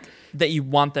you'd like that you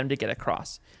want them to get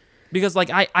across? Because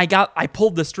like I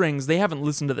pulled the strings. They haven't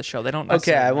listened to the show. They don't know.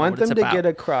 Okay, I want them to get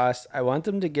across. I want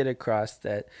them to get across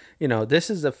that, you know, this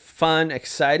is a fun,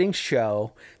 exciting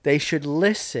show. They should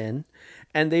listen,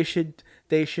 and they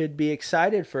should be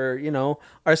excited for, you know,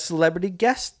 our celebrity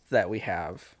guests that we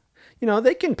have. You know,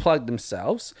 they can plug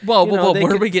themselves. Well,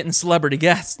 where are we getting celebrity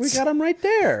guests? We got them right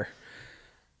there.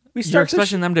 You're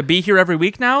expecting them to be here every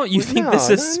week now? You think this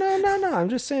is... No. I'm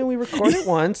just saying we record it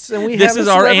once, and we this is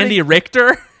our Andy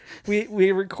Richter?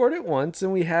 We record it once,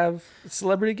 and we have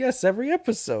celebrity guests every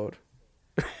episode.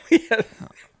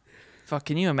 Fuck,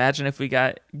 can you imagine if we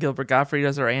got Gilbert Gottfried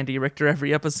as our Andy Richter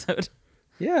every episode?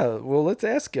 Yeah, well, let's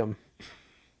ask him.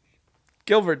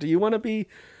 Gilbert, do you want to be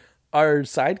our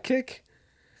sidekick?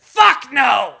 Fuck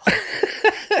no!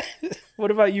 What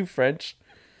about you, French?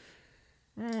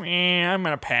 I'm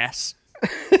gonna pass.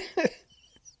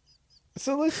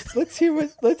 So let's hear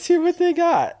what they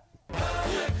got.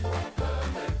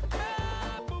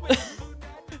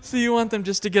 So you want them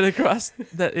just to get across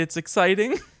that it's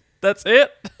exciting? That's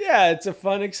it? Yeah, it's a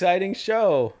fun, exciting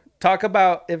show. Talk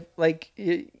about if like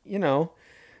you know,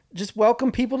 just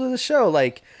welcome people to the show.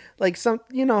 Like some,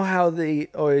 you know how they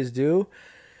always do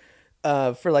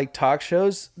for like talk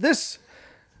shows. This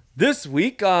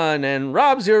week on And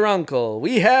Rob's Your Uncle,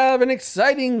 we have an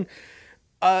exciting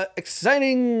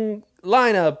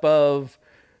lineup of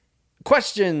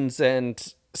questions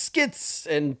and skits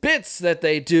and bits that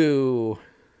they do.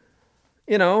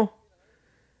 You know,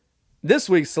 this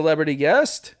week's celebrity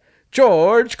guest,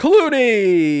 George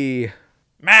Clooney.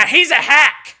 Man, he's a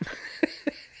hack.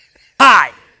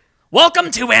 Hi,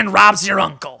 welcome to And Rob's Your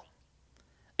Uncle,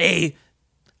 I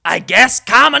guess,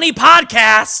 comedy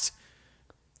podcast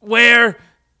where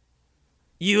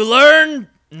you learn...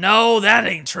 No, that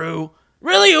ain't true.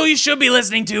 Really, who you should be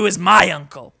listening to is my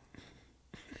uncle,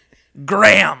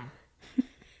 Graham.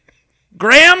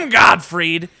 Graham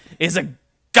Gottfried is a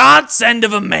godsend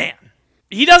of a man.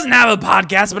 He doesn't have a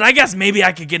podcast, but I guess maybe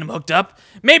I could get him hooked up.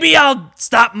 Maybe I'll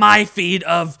stop my feed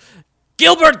of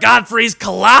Gilbert Gottfried's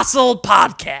Colossal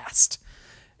Podcast.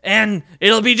 And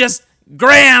it'll be just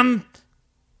Graham,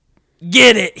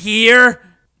 get it here.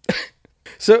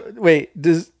 So wait,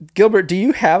 Gilbert, do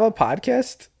you have a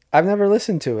podcast? I've never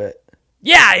listened to it.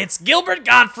 Yeah, it's Gilbert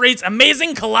Gottfried's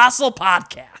Amazing Colossal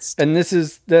Podcast. And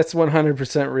that's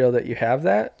 100% real that you have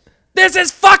that? This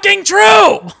is fucking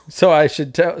true! So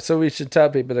we should tell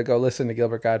people to go listen to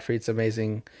Gilbert Gottfried's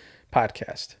amazing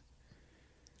podcast.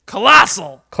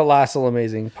 Colossal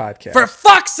Amazing podcast. For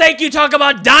fuck's sake, you talk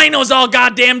about dinos all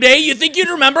goddamn day. You think you'd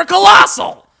remember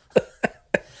Colossal.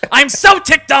 I'm so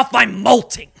ticked off I'm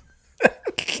molting.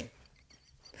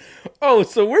 Oh,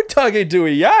 so we're talking to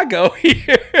Iago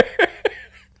here.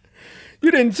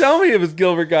 You didn't tell me it was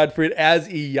Gilbert Gottfried as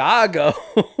Iago.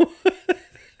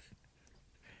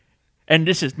 And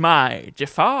this is my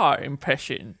Jafar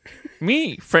impression.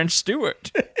 Me, French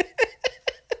Stewart.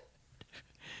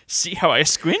 See how I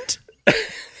squint?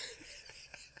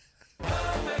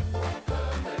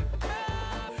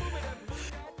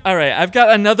 All right, I've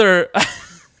got another...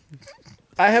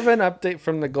 I have an update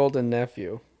from the Golden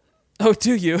Nephew. Oh,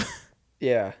 do you?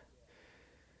 Yeah.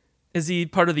 Is he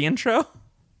part of the intro?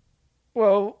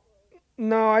 Well,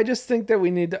 no, I just think that we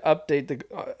need to update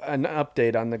an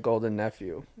update on the Golden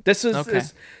Nephew. This was Okay.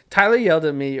 Tyler yelled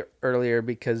at me earlier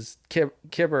because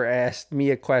Kibber asked me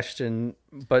a question,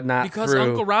 but not Because through.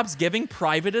 Uncle Rob's giving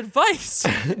private advice.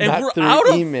 And Not we're through out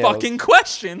of emails. fucking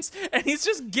questions. And he's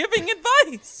just giving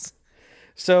advice.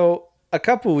 So a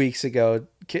couple weeks ago,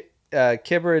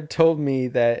 Kibber had told me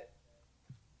that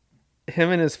him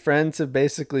and his friends have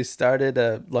basically started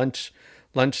a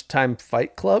lunchtime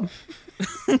fight club.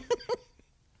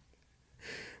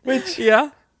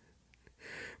 Yeah.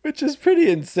 Which is pretty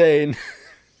insane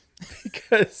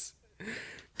because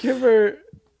Kibber,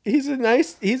 he's a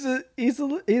nice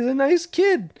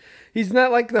kid. He's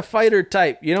not like the fighter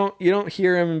type. You don't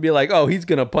hear him and be like, "Oh, he's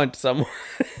going to punch someone."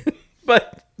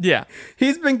 But Yeah.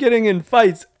 he's been getting in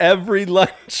fights every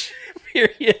lunch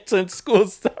period since school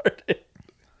started.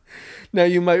 Now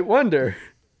you might wonder,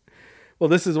 well,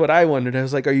 this is what I wondered. I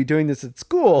was like, are you doing this at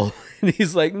school? And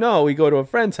he's like, no, we go to a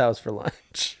friend's house for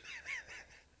lunch.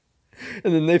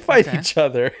 And then they fight each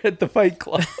other at the Fight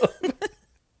Club.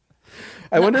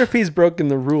 I wonder if he's broken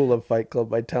the rule of Fight Club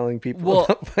by telling people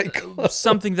about Fight Club.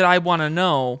 Something that I want to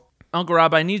know, Uncle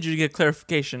Rob, I need you to get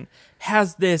clarification.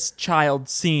 Has this child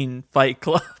seen Fight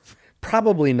Club?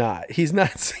 Probably not. He's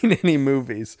not seen any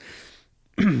movies.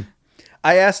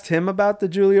 I asked him about the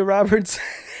Julia Roberts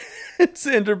and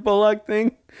Sandra Bullock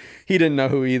thing. He didn't know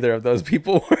who either of those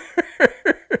people were.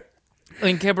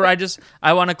 And Kibber,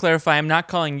 I want to clarify. I'm not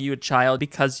calling you a child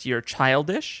because you're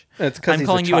childish. It's 'cause I'm he's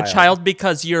calling a you a child. child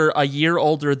because you're a year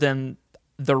older than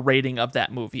the rating of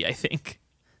that movie, I think.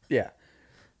 Yeah.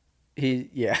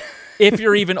 Yeah. If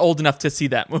you're even old enough to see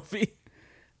that movie.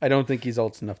 I don't think he's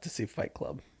old enough to see Fight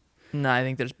Club. No, I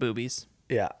think there's boobies.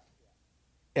 Yeah.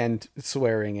 And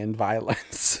swearing and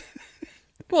violence.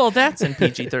 Well, that's in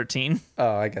PG-13.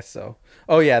 Oh, I guess so.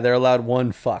 Oh, yeah. They're allowed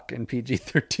one fuck in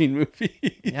PG-13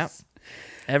 movies. Yep.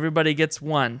 Everybody gets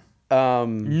one.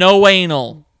 Um, No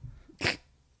anal.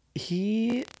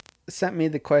 He sent me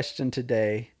the question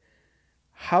today.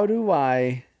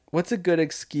 What's a good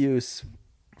excuse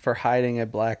for hiding a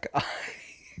black eye?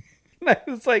 And I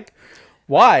was like,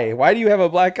 why? Why do you have a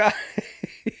black eye?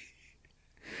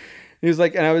 He was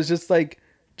like, and I was just like,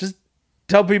 just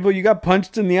tell people you got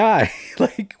punched in the eye.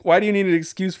 Like, why do you need an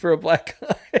excuse for a black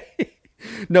eye?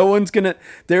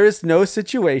 There is no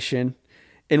situation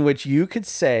in which you could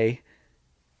say,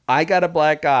 I got a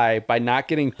black eye by not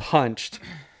getting punched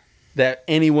that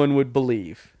anyone would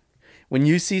believe. When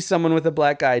you see someone with a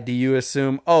black eye, do you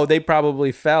assume, oh, they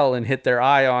probably fell and hit their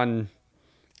eye on,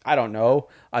 I don't know,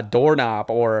 a doorknob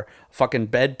or a fucking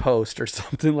bedpost or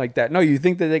something like that? No, you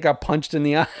think that they got punched in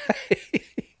the eye.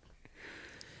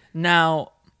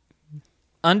 Now,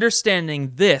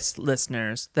 understanding this,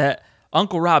 listeners, that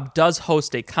Uncle Rob does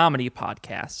host a comedy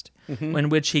podcast in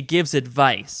which he gives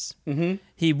advice. Mm-hmm.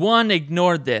 He,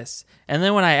 ignored this. And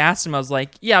then when I asked him, I was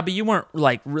like, yeah, but you weren't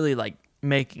really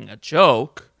making a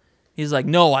joke. He's like,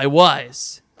 no, I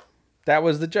was. That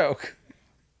was the joke.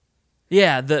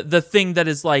 Yeah, the thing that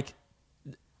is like,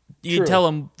 you True. tell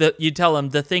him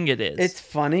the thing it is. It's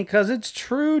funny because it's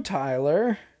true,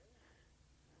 Tyler.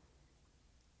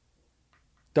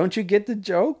 Don't you get the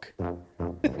joke?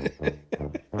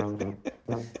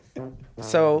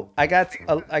 So I got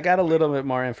a little bit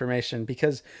more information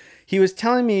because he was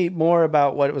telling me more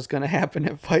about what was going to happen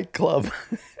at Fight Club,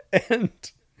 and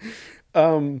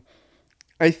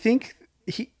I think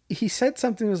he said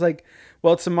something that was like,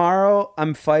 well, tomorrow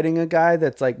I'm fighting a guy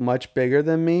that's like much bigger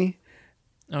than me.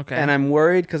 Okay. And I'm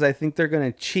worried because I think they're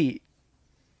going to cheat.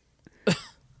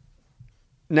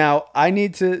 Now,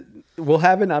 we'll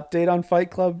have an update on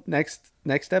Fight Club next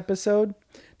next episode,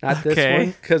 not this Okay.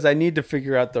 one, because I need to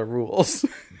figure out the rules.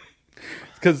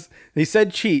 Because he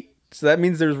said cheat, so that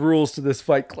means there's rules to this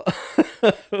Fight Club.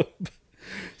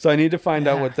 So I need to find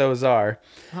out what those are.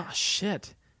 Oh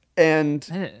shit! And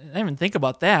I didn't even think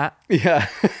about that. yeah,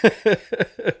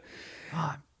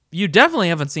 You definitely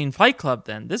haven't seen Fight Club.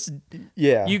 Then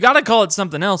yeah. you got to call it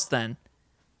something else. Then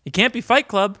it can't be Fight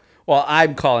Club. Well,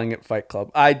 I'm calling it Fight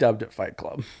Club. I dubbed it Fight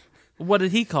Club. What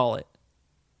did he call it?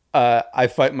 I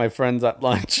fight my friends at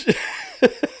lunch.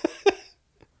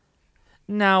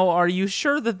 Now, are you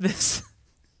sure that this?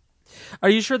 Are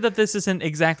you sure that this isn't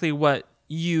exactly what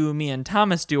you, me, and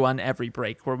Thomas do on every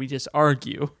break, where we just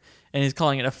argue, and he's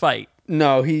calling it a fight?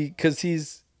 No, because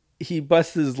he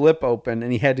busted his lip open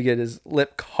and he had to get his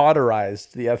lip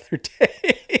cauterized the other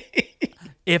day.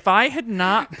 If I had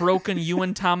not broken you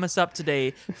and Thomas up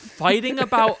today fighting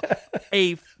about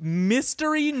a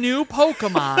mystery new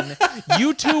Pokemon,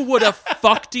 you two would have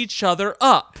fucked each other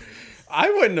up. I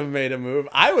wouldn't have made a move.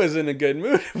 I was in a good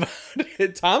mood about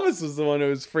it. Thomas was the one who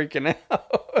was freaking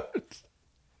out.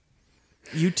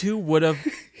 You two would have.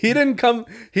 He didn't come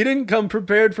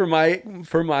prepared for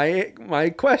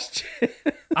my question.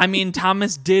 I mean,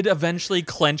 Thomas did eventually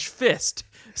clench fist.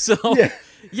 So,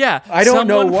 yeah, I don't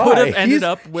know someone why. would have ended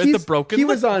up with a broken He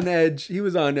lip. was on edge. He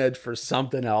was on edge for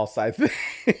something else, I think.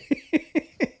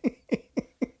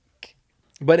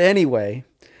 But anyway,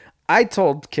 I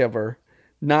told Kibber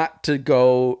not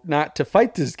to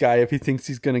fight this guy if he thinks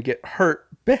he's going to get hurt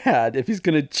bad. If he's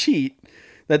going to cheat,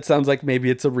 that sounds like maybe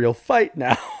it's a real fight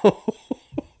now.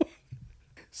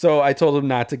 So I told him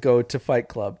not to go to Fight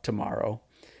Club tomorrow.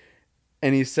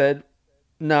 And he said,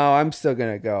 no, I'm still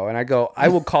going to go. And I go, I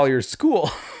will call your school.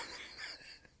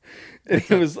 And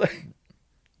he was like,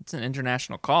 It's an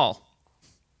international call.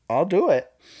 I'll do it.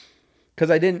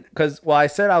 I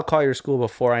said I'll call your school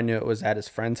before I knew it was at his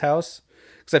friend's house.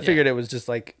 Because I figured it was just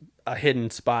like a hidden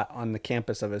spot on the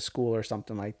campus of his school or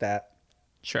something like that.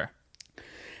 Sure.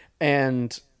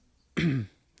 And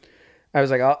I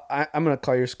was like, I'm going to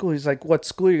call your school. He's like, what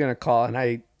school are you going to call? And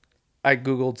I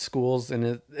Googled schools in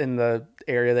the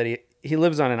area that he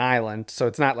lives on an island. So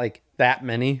it's not like that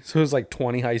many. So it was like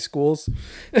 20 high schools.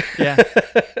 Yeah.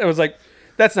 I was like,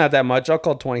 that's not that much. I'll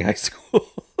call 20 high schools.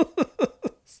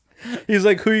 He's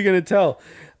like, who are you going to tell?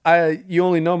 You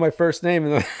only know my first name.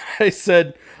 And then I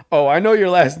said, oh, I know your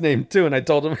last name too. And I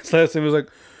told him his last name. He was like,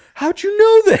 how'd you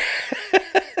know that?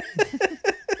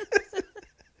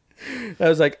 I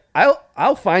was like,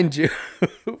 I'll find you.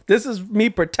 This is me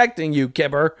protecting you,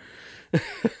 Kibber.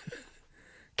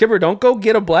 Kibber, don't go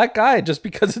get a black eye just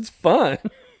because it's fun.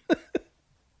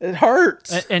 It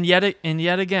hurts. And yet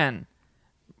again,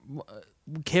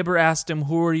 Kibber asked him,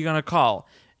 who are you going to call?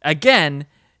 Again,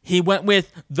 he went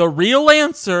with the real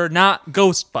answer, not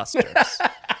Ghostbusters.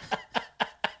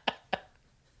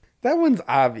 That one's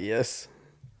obvious.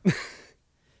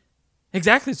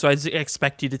 Exactly, so I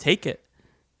expect you to take it.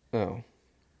 Oh.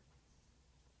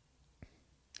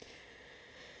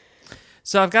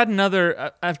 So I've got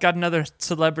another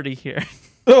celebrity here.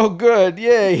 Oh, good.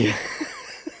 Yay.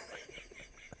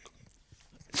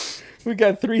 We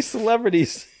got 3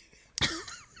 celebrities.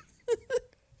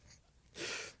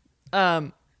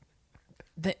 Thank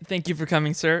you for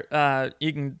coming, sir.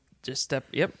 You can just step,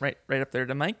 right up there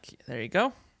to Mike. There you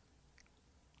go.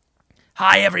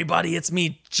 Hi, everybody. It's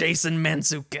me, Jason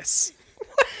Mantzoukas.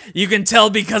 You can tell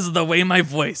because of the way my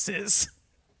voice is.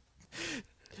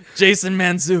 Jason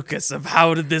Mantzoukas of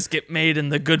How Did This Get Made in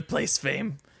the Good Place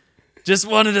fame. Just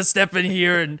wanted to step in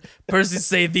here and personally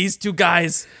say these 2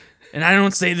 guys, and I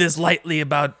don't say this lightly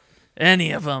about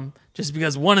any of them, just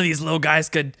because one of these little guys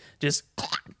could just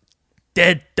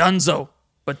dead dunzo.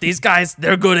 But these guys,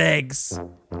 they're good eggs.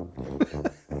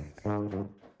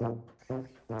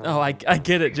 Oh, I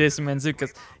get it, Jason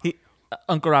Mantzoukas.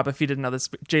 Uncle Rob, if you didn't know this,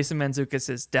 Jason Mantzoukas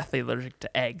is deathly allergic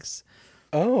to eggs.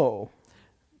 Oh,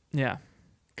 Yeah.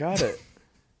 got it.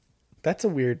 That's a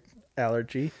weird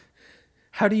allergy.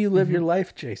 How do you live your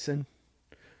life, Jason?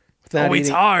 Without It's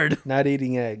hard. Not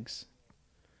eating eggs.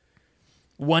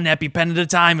 One EpiPen at a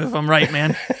time, if I'm right,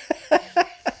 man.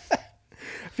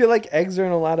 I feel like eggs are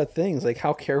in a lot of things. Like,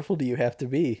 how careful do you have to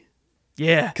be?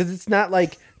 Yeah. Because it's not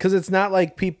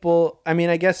like people. I mean,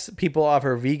 I guess people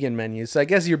offer vegan menus, so I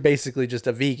guess you're basically just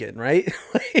a vegan, right?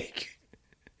 Like,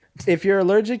 if you're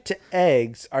allergic to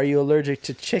eggs, are you allergic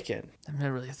to chicken? I've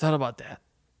never really thought about that.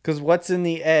 Because what's in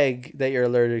the egg that you're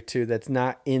allergic to that's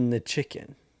not in the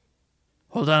chicken?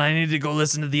 Hold on, I need to go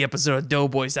listen to the episode of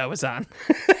Doughboys I was on.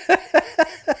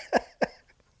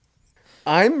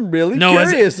 I'm really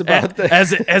curious about that.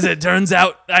 As it turns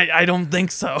out, I don't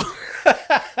think so.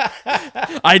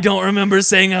 I don't remember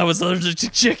saying I was allergic to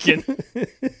chicken.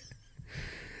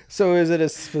 So is it a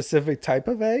specific type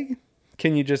of egg?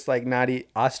 Can you just like not eat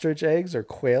ostrich eggs or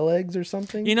quail eggs or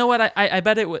something? You know what? I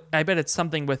bet I bet it's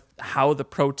something with how the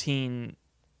protein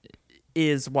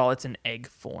is while it's in egg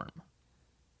form.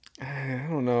 I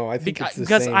don't know. I think it's the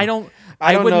Because same. I don't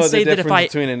know wouldn't the say that if difference I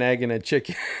between an egg and a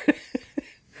chicken.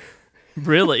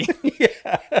 really.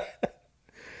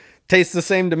 Tastes the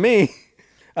same to me.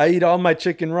 I eat all my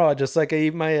chicken raw just like I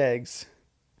eat my eggs.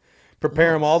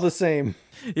 Prepare them all the same.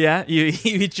 Yeah, you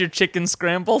eat your chicken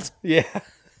scrambled. Yeah.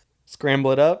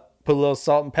 Scramble it up, put a little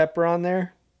salt and pepper on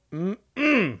there.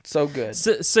 So good.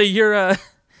 So you're an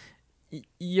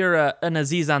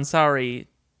Aziz Ansari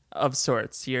of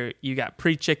sorts. You got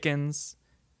pre-chickens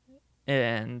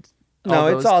and No,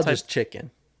 it's all just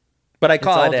chicken. But I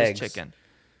call it eggs. Just chicken.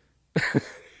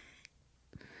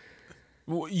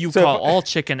 You So call if- all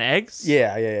chicken eggs?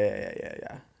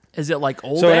 Yeah. Is it like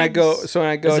old So when eggs? I go is to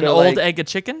an old like, egg a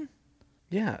chicken?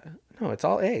 yeah, no, it's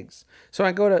all eggs. So when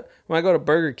I go to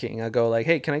Burger King, I go like,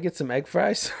 hey, can I get some egg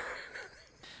fries?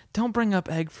 Don't bring up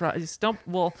egg fries.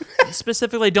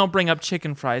 Specifically don't bring up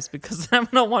chicken fries because I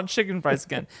don't want chicken fries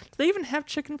again. Do they even have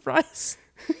chicken fries?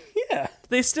 Yeah, Do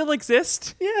they still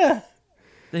exist? yeah.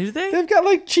 Do they? They've got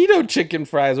like Cheeto chicken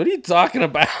fries. What are you talking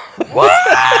about?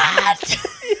 What?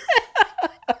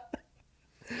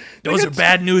 Those are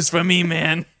bad news for me,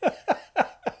 man.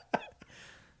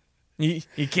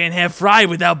 You can't have fry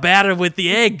without batter with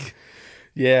the egg.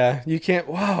 Yeah, you can't.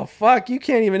 Wow, fuck, you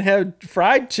can't even have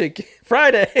fried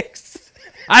eggs.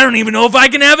 I don't even know if I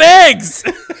can have eggs.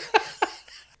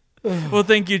 Well,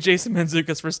 thank you, Jason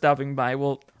Manzoukas, for stopping by.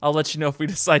 I'll let you know if we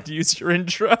decide to use your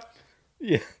intro.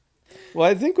 Yeah. Well,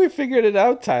 I think we figured it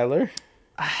out, Tyler.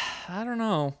 I don't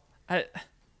know.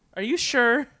 Are you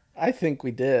sure? I think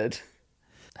we did.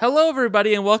 Hello,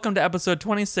 everybody, and welcome to episode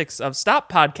 26 of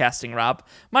Stop Podcasting, Rob.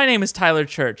 My name is Tyler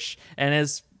Church, and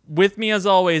with me, as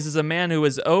always, is a man who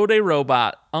is owed a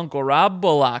robot, Uncle Rob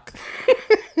Bullock.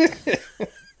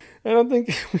 I don't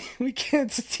think we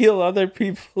can't steal other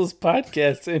people's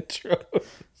podcast intros.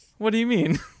 What do you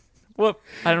mean? What?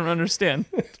 I don't understand.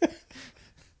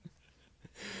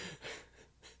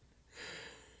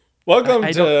 Welcome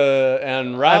I to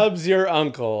And Rob's Your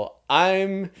Uncle.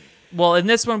 Well, in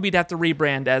this one, we'd have to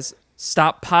rebrand as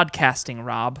Stop Podcasting,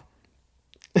 Rob.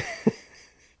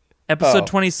 Episode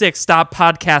 26, Stop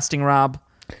Podcasting, Rob.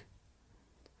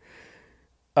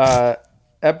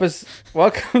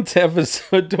 Welcome to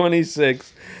episode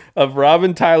 26 of Rob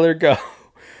and Tyler Go.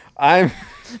 I'm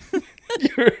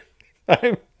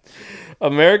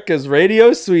America's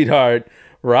radio sweetheart,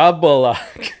 Rob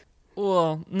Bullock.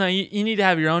 Well, no, you need to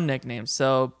have your own nickname.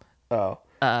 So,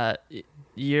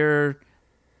 you're...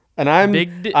 And I'm you're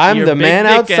the big man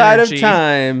dick outside energy. of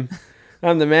time.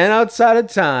 I'm the man outside of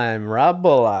time, Rob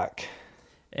Bullock.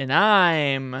 And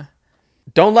I'm...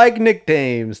 Don't like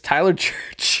nicknames, Tyler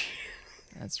Church.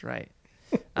 That's right.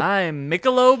 I'm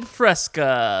Michelob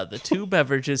Fresca, the two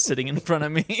beverages sitting in front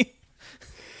of me.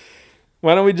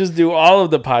 Why don't we just do all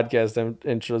of the podcast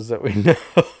intros that we know?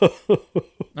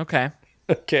 Okay.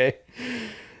 Okay.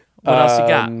 What else you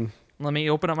got? Let me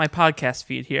open up my podcast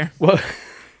feed here. Well,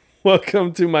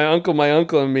 welcome to my uncle,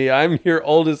 and me. I'm your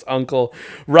oldest uncle,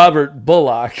 Robert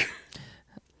Bullock.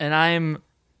 And I'm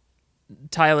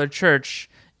Tyler Church,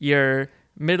 your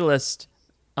middlest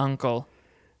uncle.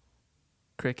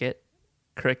 Cricket.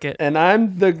 And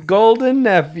I'm the golden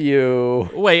nephew.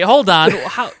 Wait, hold on.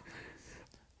 How?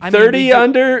 30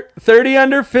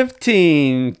 under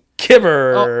 15.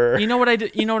 Kibber. Oh, you know what I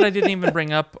did? You know what I didn't even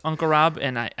bring up, Uncle Rob,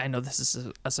 and I know this is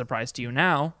a surprise to you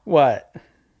now, What?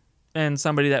 and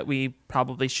somebody that we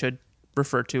probably should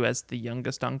refer to as the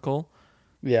youngest uncle.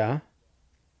 Yeah.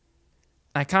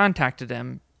 I contacted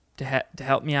him to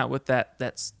help me out with that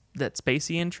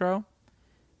spacey intro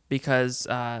because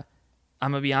I'm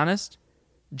gonna be honest,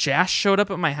 Jash showed up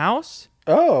at my house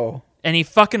Oh. and he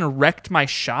fucking wrecked my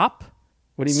shop.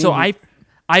 What do you mean? So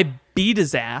I beat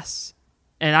his ass,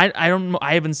 and I don't know,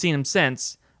 I haven't seen him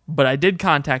since, but I did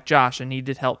contact Josh and he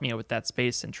did help me out with that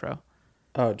space intro.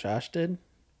 Oh, Josh did?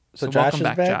 So Josh welcome is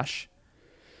back, back? Josh.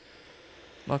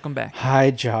 Welcome back.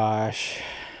 Hi, Josh.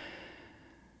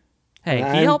 Hey,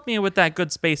 And he I'm- helped me with that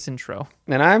good space intro.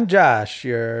 And I'm Josh,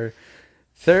 your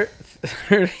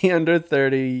 30 under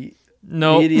 30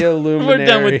 No, media luminary. we're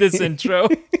done with this intro.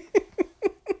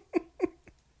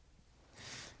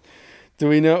 Do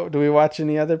we watch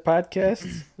any other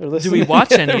podcasts? Or listen Do we to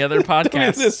watch any any other Do we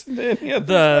podcasts? listen to any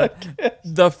other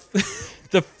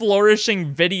The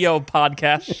flourishing video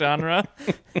podcast genre.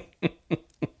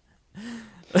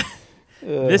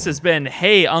 This has been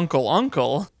Hey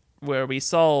Uncle, where we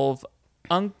solve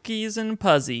Unkies and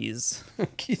Puzzies.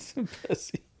 Keys and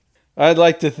Pussy. I'd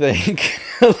like to thank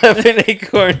 11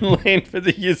 Acorn Lane for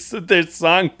the use of their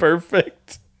song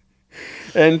Perfect.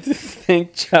 And to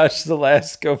thank Josh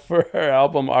Zalasko for our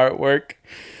album artwork.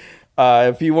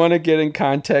 If you want to get in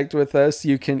contact with us,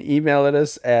 you can email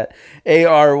us at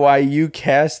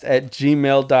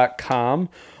aryucast@gmail.com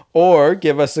or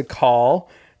give us a call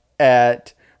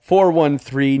at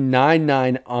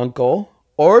 413-99-UNCLE,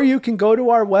 or you can go to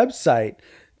our website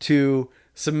to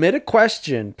submit a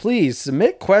question. Please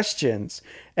submit questions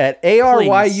at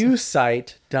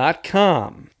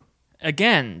aryusite.com.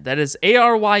 Again, that is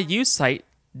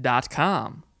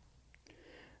aryusite.com.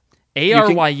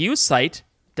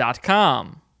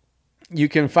 aryusite.com. You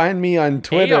can find me on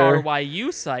Twitter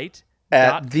aryusite.com.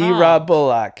 at the Rob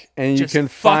Bullock, and you Just can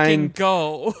fucking find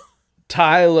go.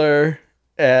 Tyler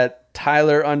at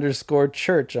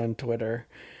Tyler_Church on Twitter.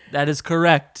 That is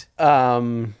correct.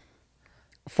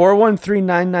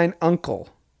 413-99-UNCLE.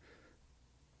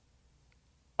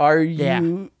 Are Yeah.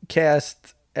 you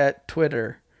cast at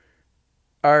Twitter?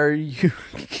 Are you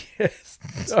cast?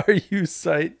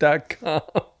 aryusite.com.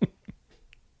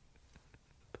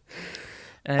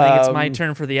 And I think it's my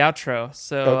turn for the outro.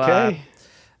 So, Okay.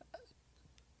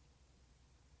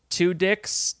 2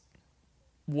 dicks,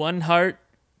 1 heart,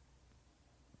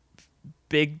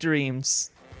 big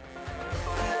dreams.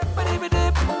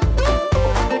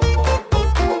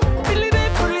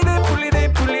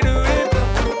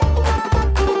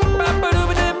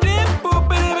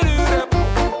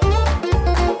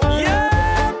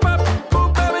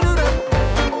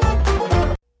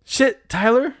 Shit,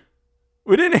 Tyler.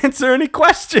 We didn't answer any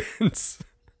questions.